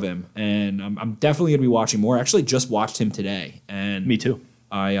 games of him, and I'm definitely going to be watching more. I actually just watched him today. And me too.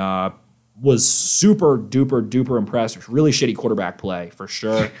 I was super duper impressed. Really shitty quarterback play for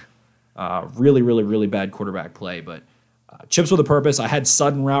sure. Really bad quarterback play, but chips with a purpose. I had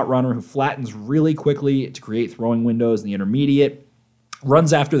sudden route runner who flattens really quickly to create throwing windows in the intermediate,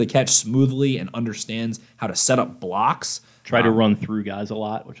 runs after the catch smoothly and understands how to set up blocks. Try to run through guys a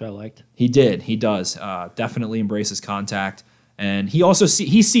lot, which I liked. He does. Definitely embraces contact. And he also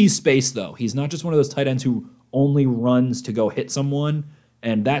sees space, though. He's not just one of those tight ends who only runs to go hit someone.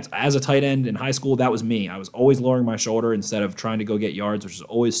 And that's, as a tight end in high school, that was me. I was always lowering my shoulder instead of trying to go get yards, which is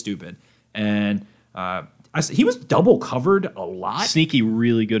always stupid. And he was double covered a lot. Sneaky,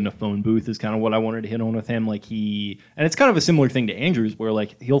 really good in a phone booth is kind of what I wanted to hit on with him. And it's kind of a similar thing to Andrews, where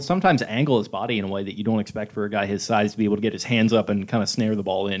like he'll sometimes angle his body in a way that you don't expect for a guy his size to be able to get his hands up and kind of snare the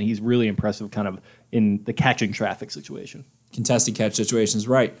ball in. He's really impressive kind of in the catching traffic situation. Contested catch situations,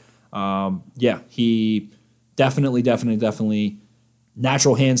 right. He definitely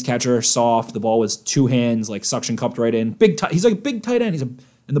natural hands catcher, soft. The ball was 2 hands, like suction cupped right in. He's like a big tight end.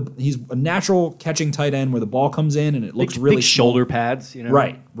 He's a natural catching tight end where the ball comes in and it looks really big shoulder pads, you know.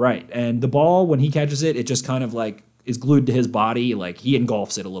 Right. And the ball, when he catches it, it just kind of like is glued to his body. Like he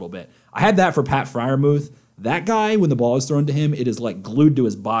engulfs it a little bit. I had that for Pat Freiermuth. That guy, when the ball is thrown to him, it is like glued to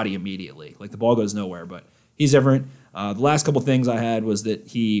his body immediately. Like the ball goes nowhere, but he's different. The last couple things I had was that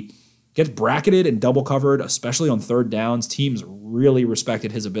he gets bracketed and double covered, especially on third downs. Teams really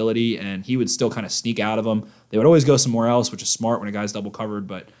respected his ability, and he would still kind of sneak out of them. They would always go somewhere else, which is smart when a guy's double covered,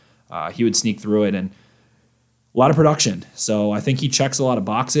 but he would sneak through it, and a lot of production. So I think he checks a lot of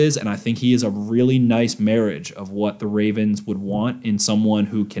boxes, and I think he is a really nice marriage of what the Ravens would want in someone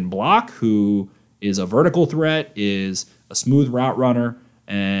who can block, who is a vertical threat, is a smooth route runner,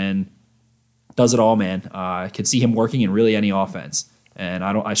 and does it all, man. I could see him working in really any offense. And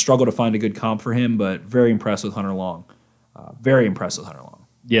I struggle to find a good comp for him, but very impressed with Hunter Long. Very impressed with Hunter Long.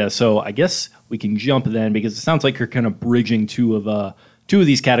 Yeah, so I guess we can jump then, because it sounds like you're kind of bridging two of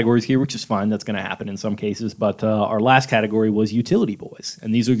these categories here, which is fine. That's going to happen in some cases. But our last category was utility boys.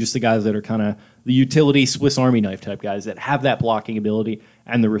 And these are just the guys that are kind of the utility Swiss Army knife type guys that have that blocking ability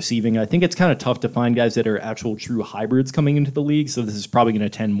and the receiving. I think it's kind of tough to find guys that are actual true hybrids coming into the league. So this is probably going to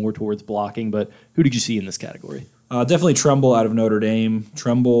tend more towards blocking. But who did you see in this category? Definitely Tremble out of Notre Dame.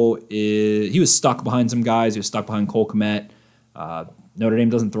 Tremble, he was stuck behind some guys. He was stuck behind Cole Kmet. Notre Dame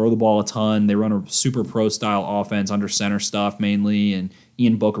doesn't throw the ball a ton. They run a super pro-style offense under center stuff mainly, and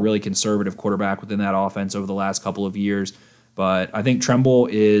Ian Book, a really conservative quarterback within that offense over the last couple of years. But I think Tremble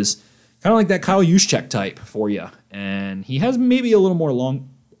is kind of like that Kyle Juszczyk type for you, and he has maybe a little more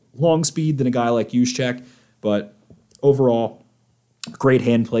long speed than a guy like Juszczyk, but overall, great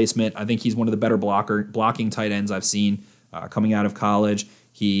hand placement. I think he's one of the better blocking tight ends I've seen coming out of college.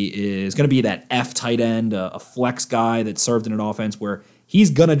 He is going to be that F tight end, a flex guy that served in an offense where he's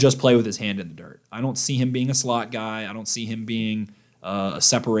going to just play with his hand in the dirt. I don't see him being a slot guy. I don't see him being a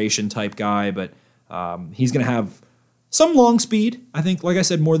separation type guy, but he's going to have some long speed. I think, like I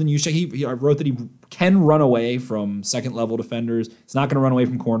said, more than Juszczyk. I wrote that he can run away from second-level defenders. He's not going to run away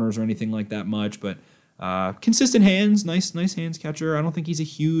from corners or anything like that much, but consistent hands, nice hands catcher. I don't think he's a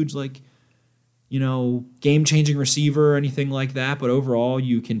huge, game-changing receiver or anything like that, but overall,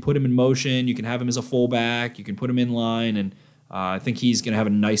 you can put him in motion, you can have him as a fullback, you can put him in line, and I think he's going to have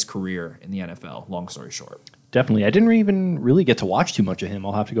a nice career in the NFL, long story short. Definitely. I didn't even really get to watch too much of him.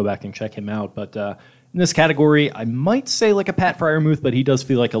 I'll have to go back and check him out, but in this category, I might say like a Pat Freiermuth, but he does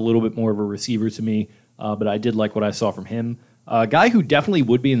feel like a little bit more of a receiver to me, but I did like what I saw from him. A guy who definitely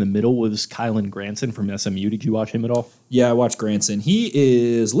would be in the middle was Kylan Granson from SMU. Did you watch him at all? Yeah, I watched Granson. He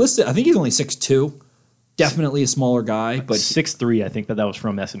is listed, I think he's only 6'2". Definitely a smaller guy. But 6'3", I think, but that was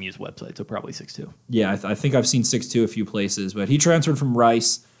from SMU's website, so probably 6'2". Yeah, I think I've seen 6'2" a few places, but he transferred from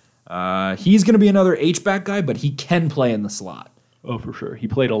Rice. He's going to be another H-back guy, but he can play in the slot. Oh, for sure. He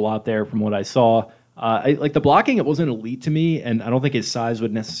played a lot there from what I saw. Like the blocking, it wasn't elite to me, and I don't think his size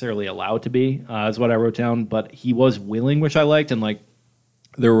would necessarily allow it to be, is what I wrote down, but he was willing, which I liked, and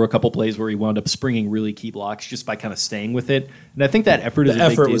there were a couple plays where he wound up springing really key blocks just by kind of staying with it, and I think that effort is a big deal.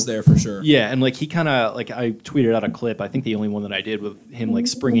 The effort was there for sure. Yeah, and he kind of, I tweeted out a clip, I think the only one that I did with him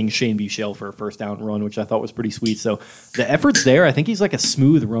springing Shane Buechele for a first down run, which I thought was pretty sweet, so the effort's there. I think he's a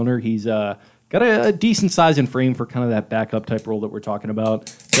smooth runner. He's got a decent size and frame for kind of that backup type role that we're talking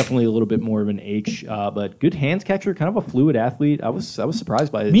about. Definitely a little bit more of an H, but good hands catcher, kind of a fluid athlete. I was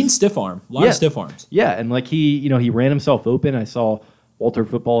surprised by it. Mean stiff arm, a lot of stiff arms. Yeah, and he ran himself open. I saw Walter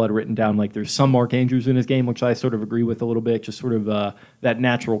Football had written down there's some Mark Andrews in his game, which I sort of agree with a little bit. Just sort of that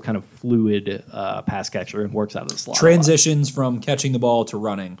natural kind of fluid pass catcher and works out of the slot. Transitions from catching the ball to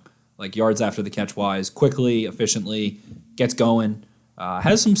running, yards after the catch wise, quickly, efficiently, gets going,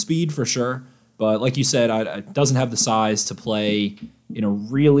 has some speed for sure. But like you said, doesn't have the size to play in a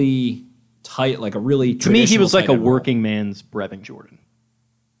really tight, a really traditional. To me, he was like a working man's Brevin Jordan.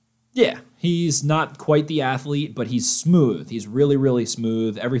 Yeah, he's not quite the athlete, but he's smooth. He's really, really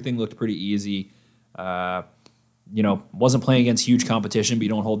smooth. Everything looked pretty easy. Wasn't playing against huge competition, but you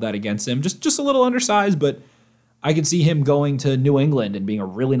don't hold that against him. Just a little undersized, but I could see him going to New England and being a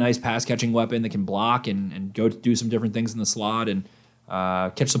really nice pass-catching weapon that can block and go do some different things in the slot and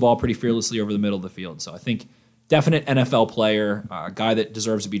catch the ball pretty fearlessly over the middle of the field. So I think definite NFL player, a guy that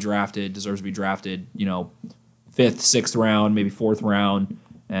deserves to be drafted, 5th, 6th round, maybe 4th round,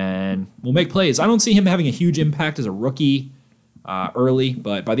 and will make plays. I don't see him having a huge impact as a rookie early,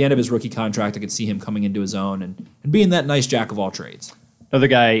 but by the end of his rookie contract, I could see him coming into his own and being that nice jack of all trades. Another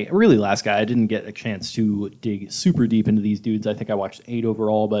guy, really last guy, I didn't get a chance to dig super deep into these dudes. I think I watched 8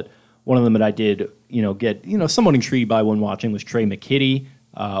 overall, but one of them that I did, get somewhat intrigued by when watching was Trey McKitty.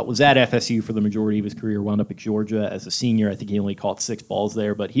 Was at FSU for the majority of his career, wound up at Georgia as a senior. I think he only caught 6 balls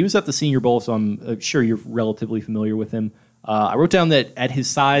there, but he was at the Senior Bowl, so I'm sure you're relatively familiar with him. I wrote down that at his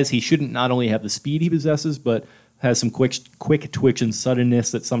size, he shouldn't not only have the speed he possesses, but has some quick twitch and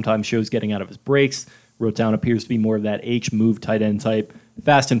suddenness that sometimes shows getting out of his breaks. Wrote down appears to be more of that H move tight end type.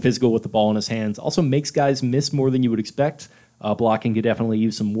 fast and physical with the ball in his hands. Also makes guys miss more than you would expect. Blocking could definitely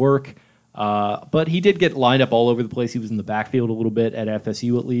use some work. But he did get lined up all over the place. He was in the backfield a little bit at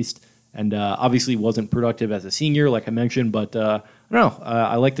FSU at least. And obviously wasn't productive as a senior, like I mentioned. But I don't know.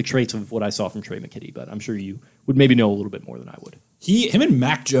 I like the traits of what I saw from Trey McKitty. But I'm sure you would maybe know a little bit more than I would. Him and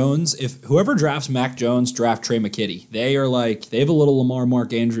Mac Jones, if whoever drafts Mac Jones, draft Trey McKitty. They have a little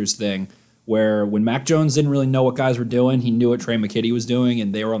Mark Andrews thing where when Mac Jones didn't really know what guys were doing, he knew what Trey McKitty was doing,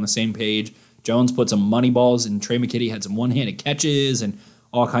 and they were on the same page. Jones put some money balls, and Trey McKitty had some one-handed catches and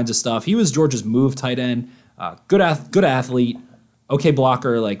all kinds of stuff. He was Georgia's move tight end, good athlete, okay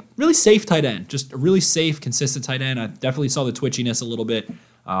blocker, like really safe tight end, just a really safe, consistent tight end. I definitely saw the twitchiness a little bit.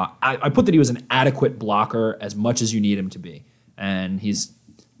 I put that he was an adequate blocker as much as you need him to be. And he's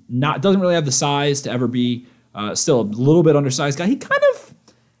doesn't really have the size to ever be still a little bit undersized guy. He kind of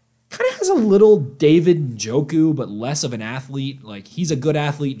has a little David Njoku, but less of an athlete. Like he's a good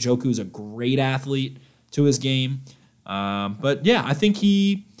athlete. Njoku's a great athlete to his game. But yeah, I think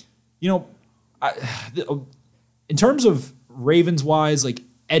he, in terms of Ravens wise, like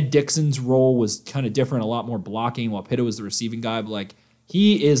Ed Dixon's role was kind of different, a lot more blocking, while Pitta was the receiving guy. But like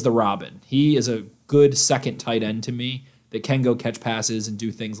he is the Robin. He is a good second tight end to me that can go catch passes and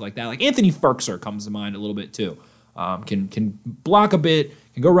do things like that. Like Anthony Ferkser comes to mind a little bit too. Can block a bit,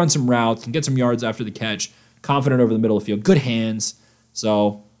 can go run some routes, can get some yards after the catch, confident over the middle of the field, good hands.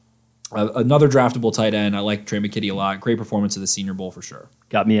 So another draftable tight end. I like Trey McKitty a lot. Great performance at the Senior Bowl for sure.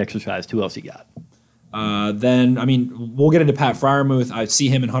 Got me exercised. Who else you got? Then we'll get into Pat Freiermuth. I see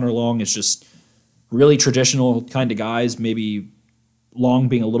him and Hunter Long as just really traditional kind of guys, maybe Long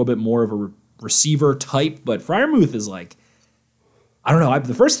being a little bit more of a receiver type, but Freiermuth is like, I don't know.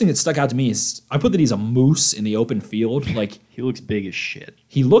 The first thing that stuck out to me is I put that he's a moose in the open field. Like he looks big as shit.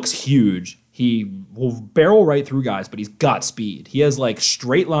 He looks huge. He will barrel right through guys, but he's got speed. He has like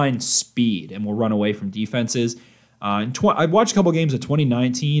straight line speed and will run away from defenses. I watched a couple games of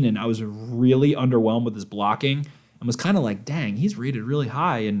 2019, and I was really underwhelmed with his blocking and was kind of like, dang, he's rated really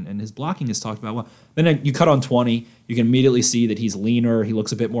high, and his blocking is talked about well. Then you cut on 20, you can immediately see that he's leaner. He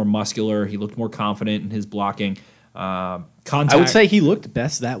looks a bit more muscular. He looked more confident in his blocking. Contact. I would say he looked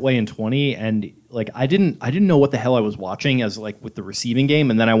best that way in 20, and like I didn't know what the hell I was watching as like with the receiving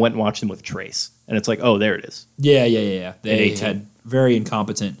game, and then I went and watched him with Trace, and it's like, oh, there it is. Yeah. They had very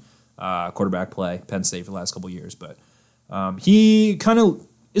incompetent quarterback play, Penn State for the last couple of years, but he kind of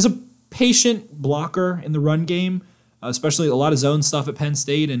is a patient blocker in the run game, especially a lot of zone stuff at Penn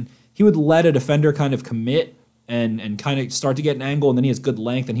State, and he would let a defender kind of commit and kind of start to get an angle, and then he has good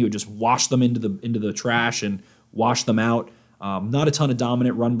length, and he would just wash them into the trash and wash them out. Not a ton of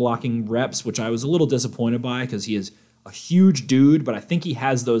dominant run blocking reps, which I was a little disappointed by because he is a huge dude, but I think he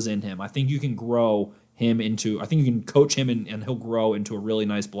has those in him. I think you can grow him I think you can coach him and he'll grow into a really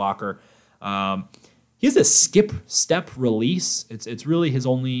nice blocker. He has a skip step release. It's really his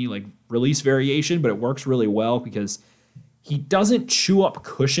only like release variation, but it works really well because he doesn't chew up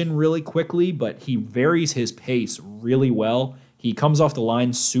cushion really quickly, but he varies his pace really well. He comes off the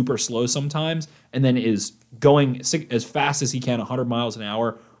line super slow sometimes and then is going as fast as he can, 100 miles an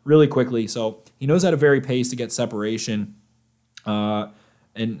hour, really quickly. So he knows how to vary pace to get separation.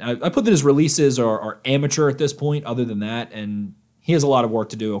 And I put that his releases are amateur at this point, other than that, and he has a lot of work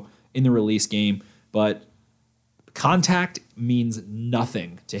to do in the release game. But contact means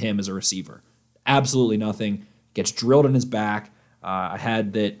nothing to him as a receiver. Absolutely nothing. Gets drilled in his back. I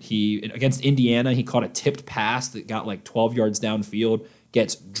had that against Indiana, he caught a tipped pass that got like 12 yards downfield,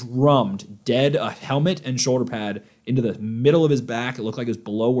 gets drummed dead, a helmet and shoulder pad into the middle of his back. It looked like it was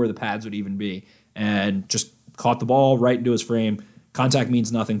below where the pads would even be, and just caught the ball right into his frame. Contact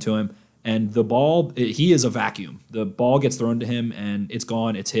means nothing to him. And the ball, he is a vacuum. The ball gets thrown to him, and it's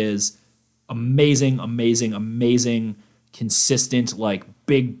gone. It's his. Amazing, consistent, like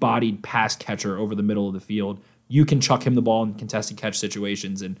big-bodied pass catcher over the middle of the field. You can chuck him the ball in contested catch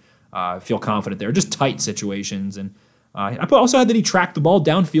situations and feel confident there. Just tight situations. And I also had that he tracked the ball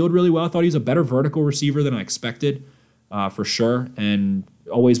downfield really well. I thought he was a better vertical receiver than I expected, for sure. And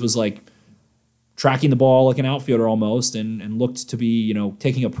always was like tracking the ball like an outfielder almost, and looked to be,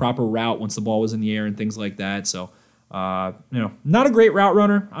 taking a proper route once the ball was in the air and things like that. So, not a great route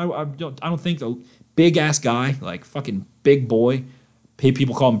runner. I don't think a big ass guy, like fucking big boy.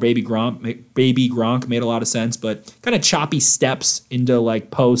 People call him Baby Gronk. Baby Gronk made a lot of sense, but kind of choppy steps into like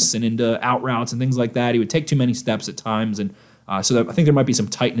posts and into out routes and things like that. He would take too many steps at times, and so I think there might be some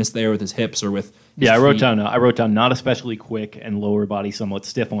tightness there with his hips or with his I wrote feet. down not especially quick and lower body somewhat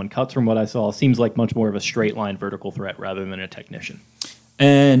stiff on cuts from what I saw. Seems like much more of a straight line vertical threat rather than a technician.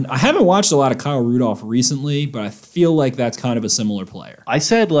 And I haven't watched a lot of Kyle Rudolph recently, but I feel like that's kind of a similar player. I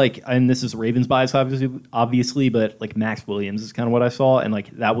said, like, and this is Ravens bias, obviously, but like Max Williams is kind of what I saw, and like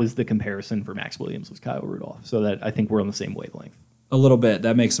that was the comparison for Max Williams was Kyle Rudolph. So that I think we're on the same wavelength. A little bit.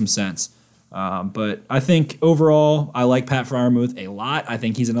 That makes some sense. But I think overall, I like Pat Freiermuth a lot. I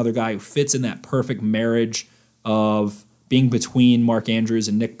think he's another guy who fits in that perfect marriage of being between Mark Andrews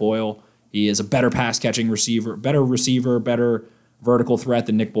and Nick Boyle. He is a better pass-catching receiver, better vertical threat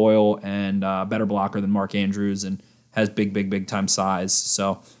than Nick Boyle, and better blocker than Mark Andrews, and has big time size.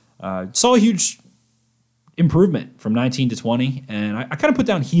 So saw a huge improvement from 19 to 20. And I kind of put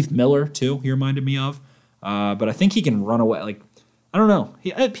down Heath Miller, too, he reminded me of. But I think he can run away. Like, I don't know.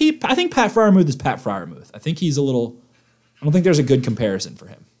 I think Pat Freiermuth is Pat Freiermuth. I think he's a little... I don't think there's a good comparison for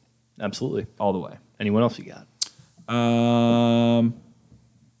him. Absolutely. All the way. Anyone else you got?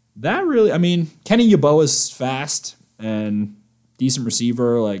 That really... I mean, Kenny Yeboah's fast and decent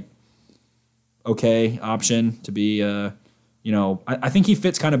receiver, like, okay option to be, I think he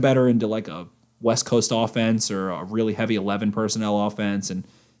fits kind of better into like a West Coast offense or a really heavy 11 personnel offense, and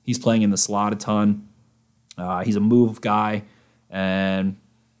he's playing in the slot a ton. He's a move guy and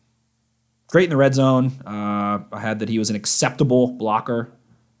great in the red zone. I had that he was an acceptable blocker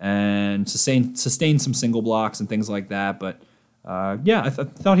and sustained some single blocks and things like that. But I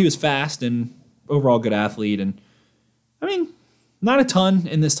thought he was fast and overall good athlete. And I mean, not a ton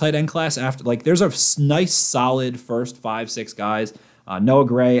in this tight end class. After there's a nice, solid first 5-6 guys. Noah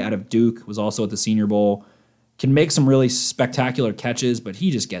Gray out of Duke was also at the Senior Bowl. Can make some really spectacular catches, but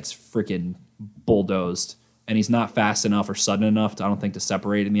he just gets freaking bulldozed. And he's not fast enough or sudden enough, I don't think, to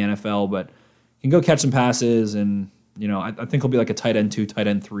separate in the NFL. But can go catch some passes, and I think he'll be like a tight end 2, tight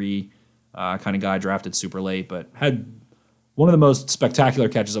end 3 kind of guy, drafted super late, but had one of the most spectacular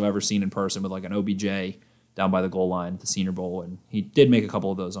catches I've ever seen in person with like an OBJ down by the goal line at the Senior Bowl, and he did make a couple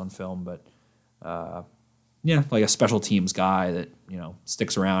of those on film, but like a special teams guy that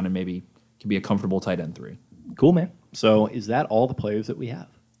sticks around and maybe can be a comfortable tight end 3. Cool, man. So is that all the players that we have?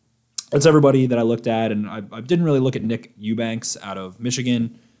 That's everybody that I looked at, and I didn't really look at Nick Eubanks out of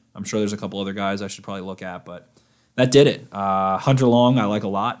Michigan. I'm sure there's a couple other guys I should probably look at, but that did it. Hunter Long I like a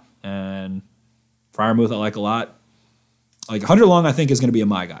lot, and Freiermuth I like a lot. Like Hunter Long I think is going to be a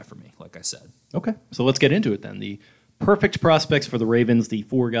my guy for me, like I said. Okay, so let's get into it then. The perfect prospects for the Ravens, the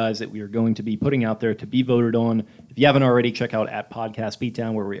 4 guys that we are going to be putting out there to be voted on. If you haven't already, check out at Podcast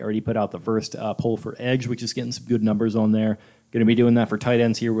Beatdown, where we already put out the first poll for Edge, which is getting some good numbers on there. Going to be doing that for tight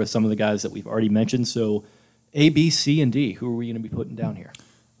ends here with some of the guys that we've already mentioned. So A, B, C, and D, who are we going to be putting down here?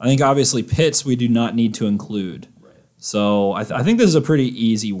 I think obviously Pitts we do not need to include. Right. So I think this is a pretty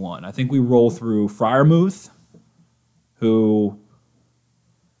easy one. I think we roll through Freiermuth, who...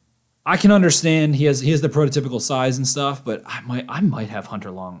 I can understand he has the prototypical size and stuff, but I might have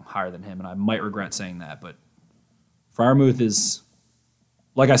Hunter Long higher than him, and I might regret saying that. But Freiermuth is,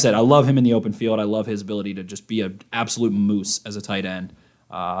 like I said, I love him in the open field. I love his ability to just be an absolute moose as a tight end.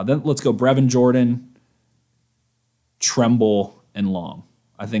 Then let's go Brevin Jordan, Tremble, and Long.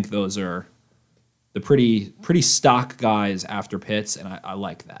 I think those are the pretty stock guys after Pitts, and I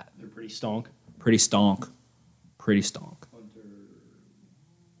like that. They're pretty stonk. Pretty stonk.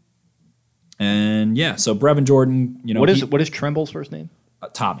 And yeah, so Brevin Jordan, what is Tremble's first name?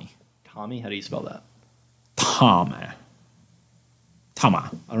 Tommy. Tommy? How do you spell that? Tama.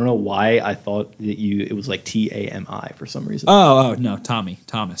 I don't know why I thought that it was like Tami for some reason. Oh no, Tommy.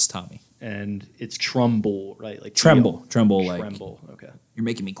 And it's Trumbull, right? Like Tremble. Tremble. Okay. You're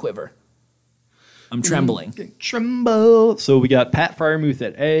making me quiver. I'm trembling. Tremble. So we got Pat Freiermuth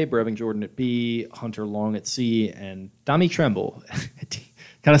at A, Brevin Jordan at B, Hunter Long at C, and Tommy Tremble at D.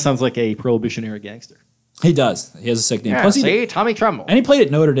 Kind of sounds like a Prohibition-era gangster. He does. He has a sick name. Yeah, plus Tommy Tremble. And he played at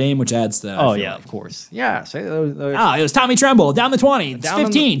Notre Dame, which adds to that. Oh, yeah, of course. Yeah. It was Tommy Tremble, down the 20,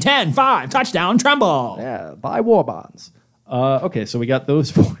 15, 10, 5, touchdown, Tremble. Yeah, buy war bonds. Okay, so we got those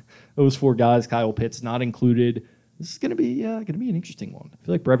four guys, Kyle Pitts not included. This is going to be an interesting one. I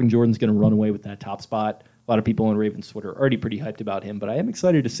feel like Brevin Jordan's going to run away with that top spot. A lot of people on Ravens Twitter are already pretty hyped about him, but I am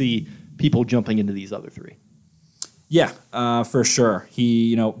excited to see people jumping into these other 3. Yeah, for sure.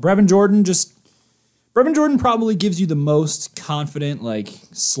 Brevin Jordan probably gives you the most confident, like,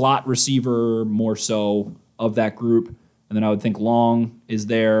 slot receiver more so of that group. And then I would think Long is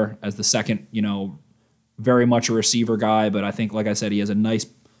there as the second, very much a receiver guy. But I think, like I said, he has a nice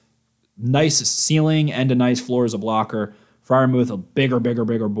ceiling and a nice floor as a blocker. Freiermuth, a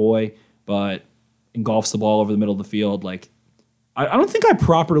bigger boy, but engulfs the ball over the middle of the field. Like, I don't think I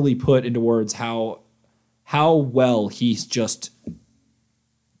properly put into words how well he's just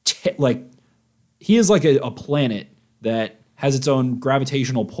he is like a planet that has its own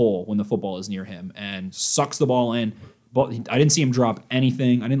gravitational pull when the football is near him and sucks the ball in. But I didn't see him drop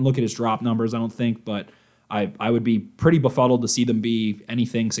anything. I didn't look at his drop numbers, I don't think, but I would be pretty befuddled to see them be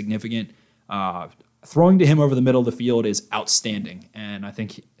anything significant. Throwing to him over the middle of the field is outstanding, and I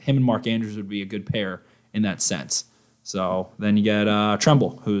think him and Mark Andrews would be a good pair in that sense. So then you get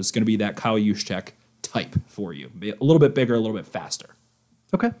Tremble, who's going to be that Kyle Juszczyk type for you. Be a little bit bigger, a little bit faster.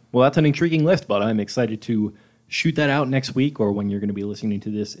 Okay. Well, that's an intriguing list, but I'm excited to shoot that out next week, or when you're going to be listening to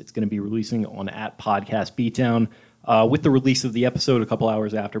this. It's going to be releasing on @Podcast Beatdown with the release of the episode a couple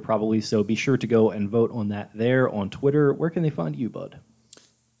hours after probably. So be sure to go and vote on that there on Twitter. Where can they find you, bud?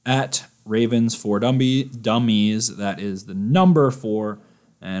 At Ravens for Dummies. That is the number 4.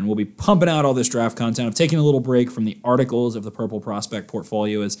 And we'll be pumping out all this draft content. I've taken a little break from the articles of the Purple Prospect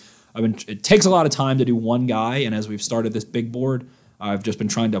portfolio. It takes a lot of time to do one guy, and as we've started this big board, I've just been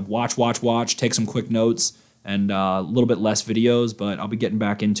trying to watch, take some quick notes, and a little bit less videos, but I'll be getting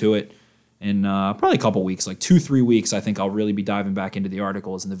back into it in probably a couple weeks, like 2-3 weeks. I think I'll really be diving back into the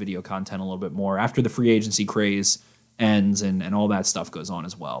articles and the video content a little bit more after the free agency craze ends and all that stuff goes on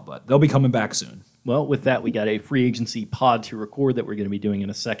as well. But they'll be coming back soon. Well, with that, we got a free agency pod to record that we're going to be doing in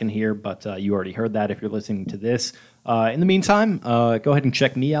a second here, but you already heard that if you're listening to this. In the meantime, go ahead and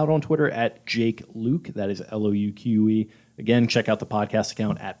check me out on Twitter at Jake Luke. That is Louque. Again, check out the podcast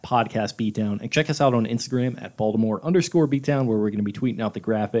account at Podcast Beatdown, and check us out on Instagram at Baltimore_Beatdown, where we're going to be tweeting out the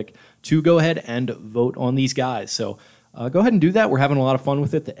graphic to go ahead and vote on these guys. So go ahead and do that. We're having a lot of fun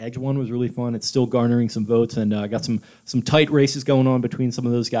with it. The Edge one was really fun. It's still garnering some votes, and got some tight races going on between some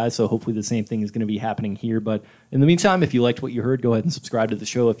of those guys, so hopefully the same thing is going to be happening here. But in the meantime, if you liked what you heard, go ahead and subscribe to the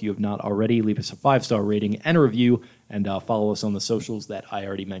show if you have not already. Leave us a 5-star rating and a review, and follow us on the socials that I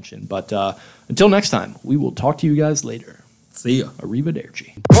already mentioned. But until next time, we will talk to you guys later. See ya.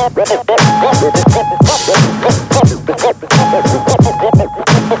 Arrivederci.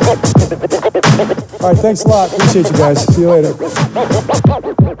 All right, thanks a lot. Appreciate you guys. See you later.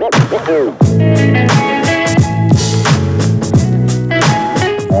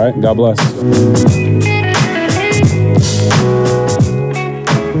 All right, God bless.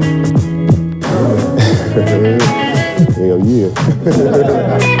 Hell yeah.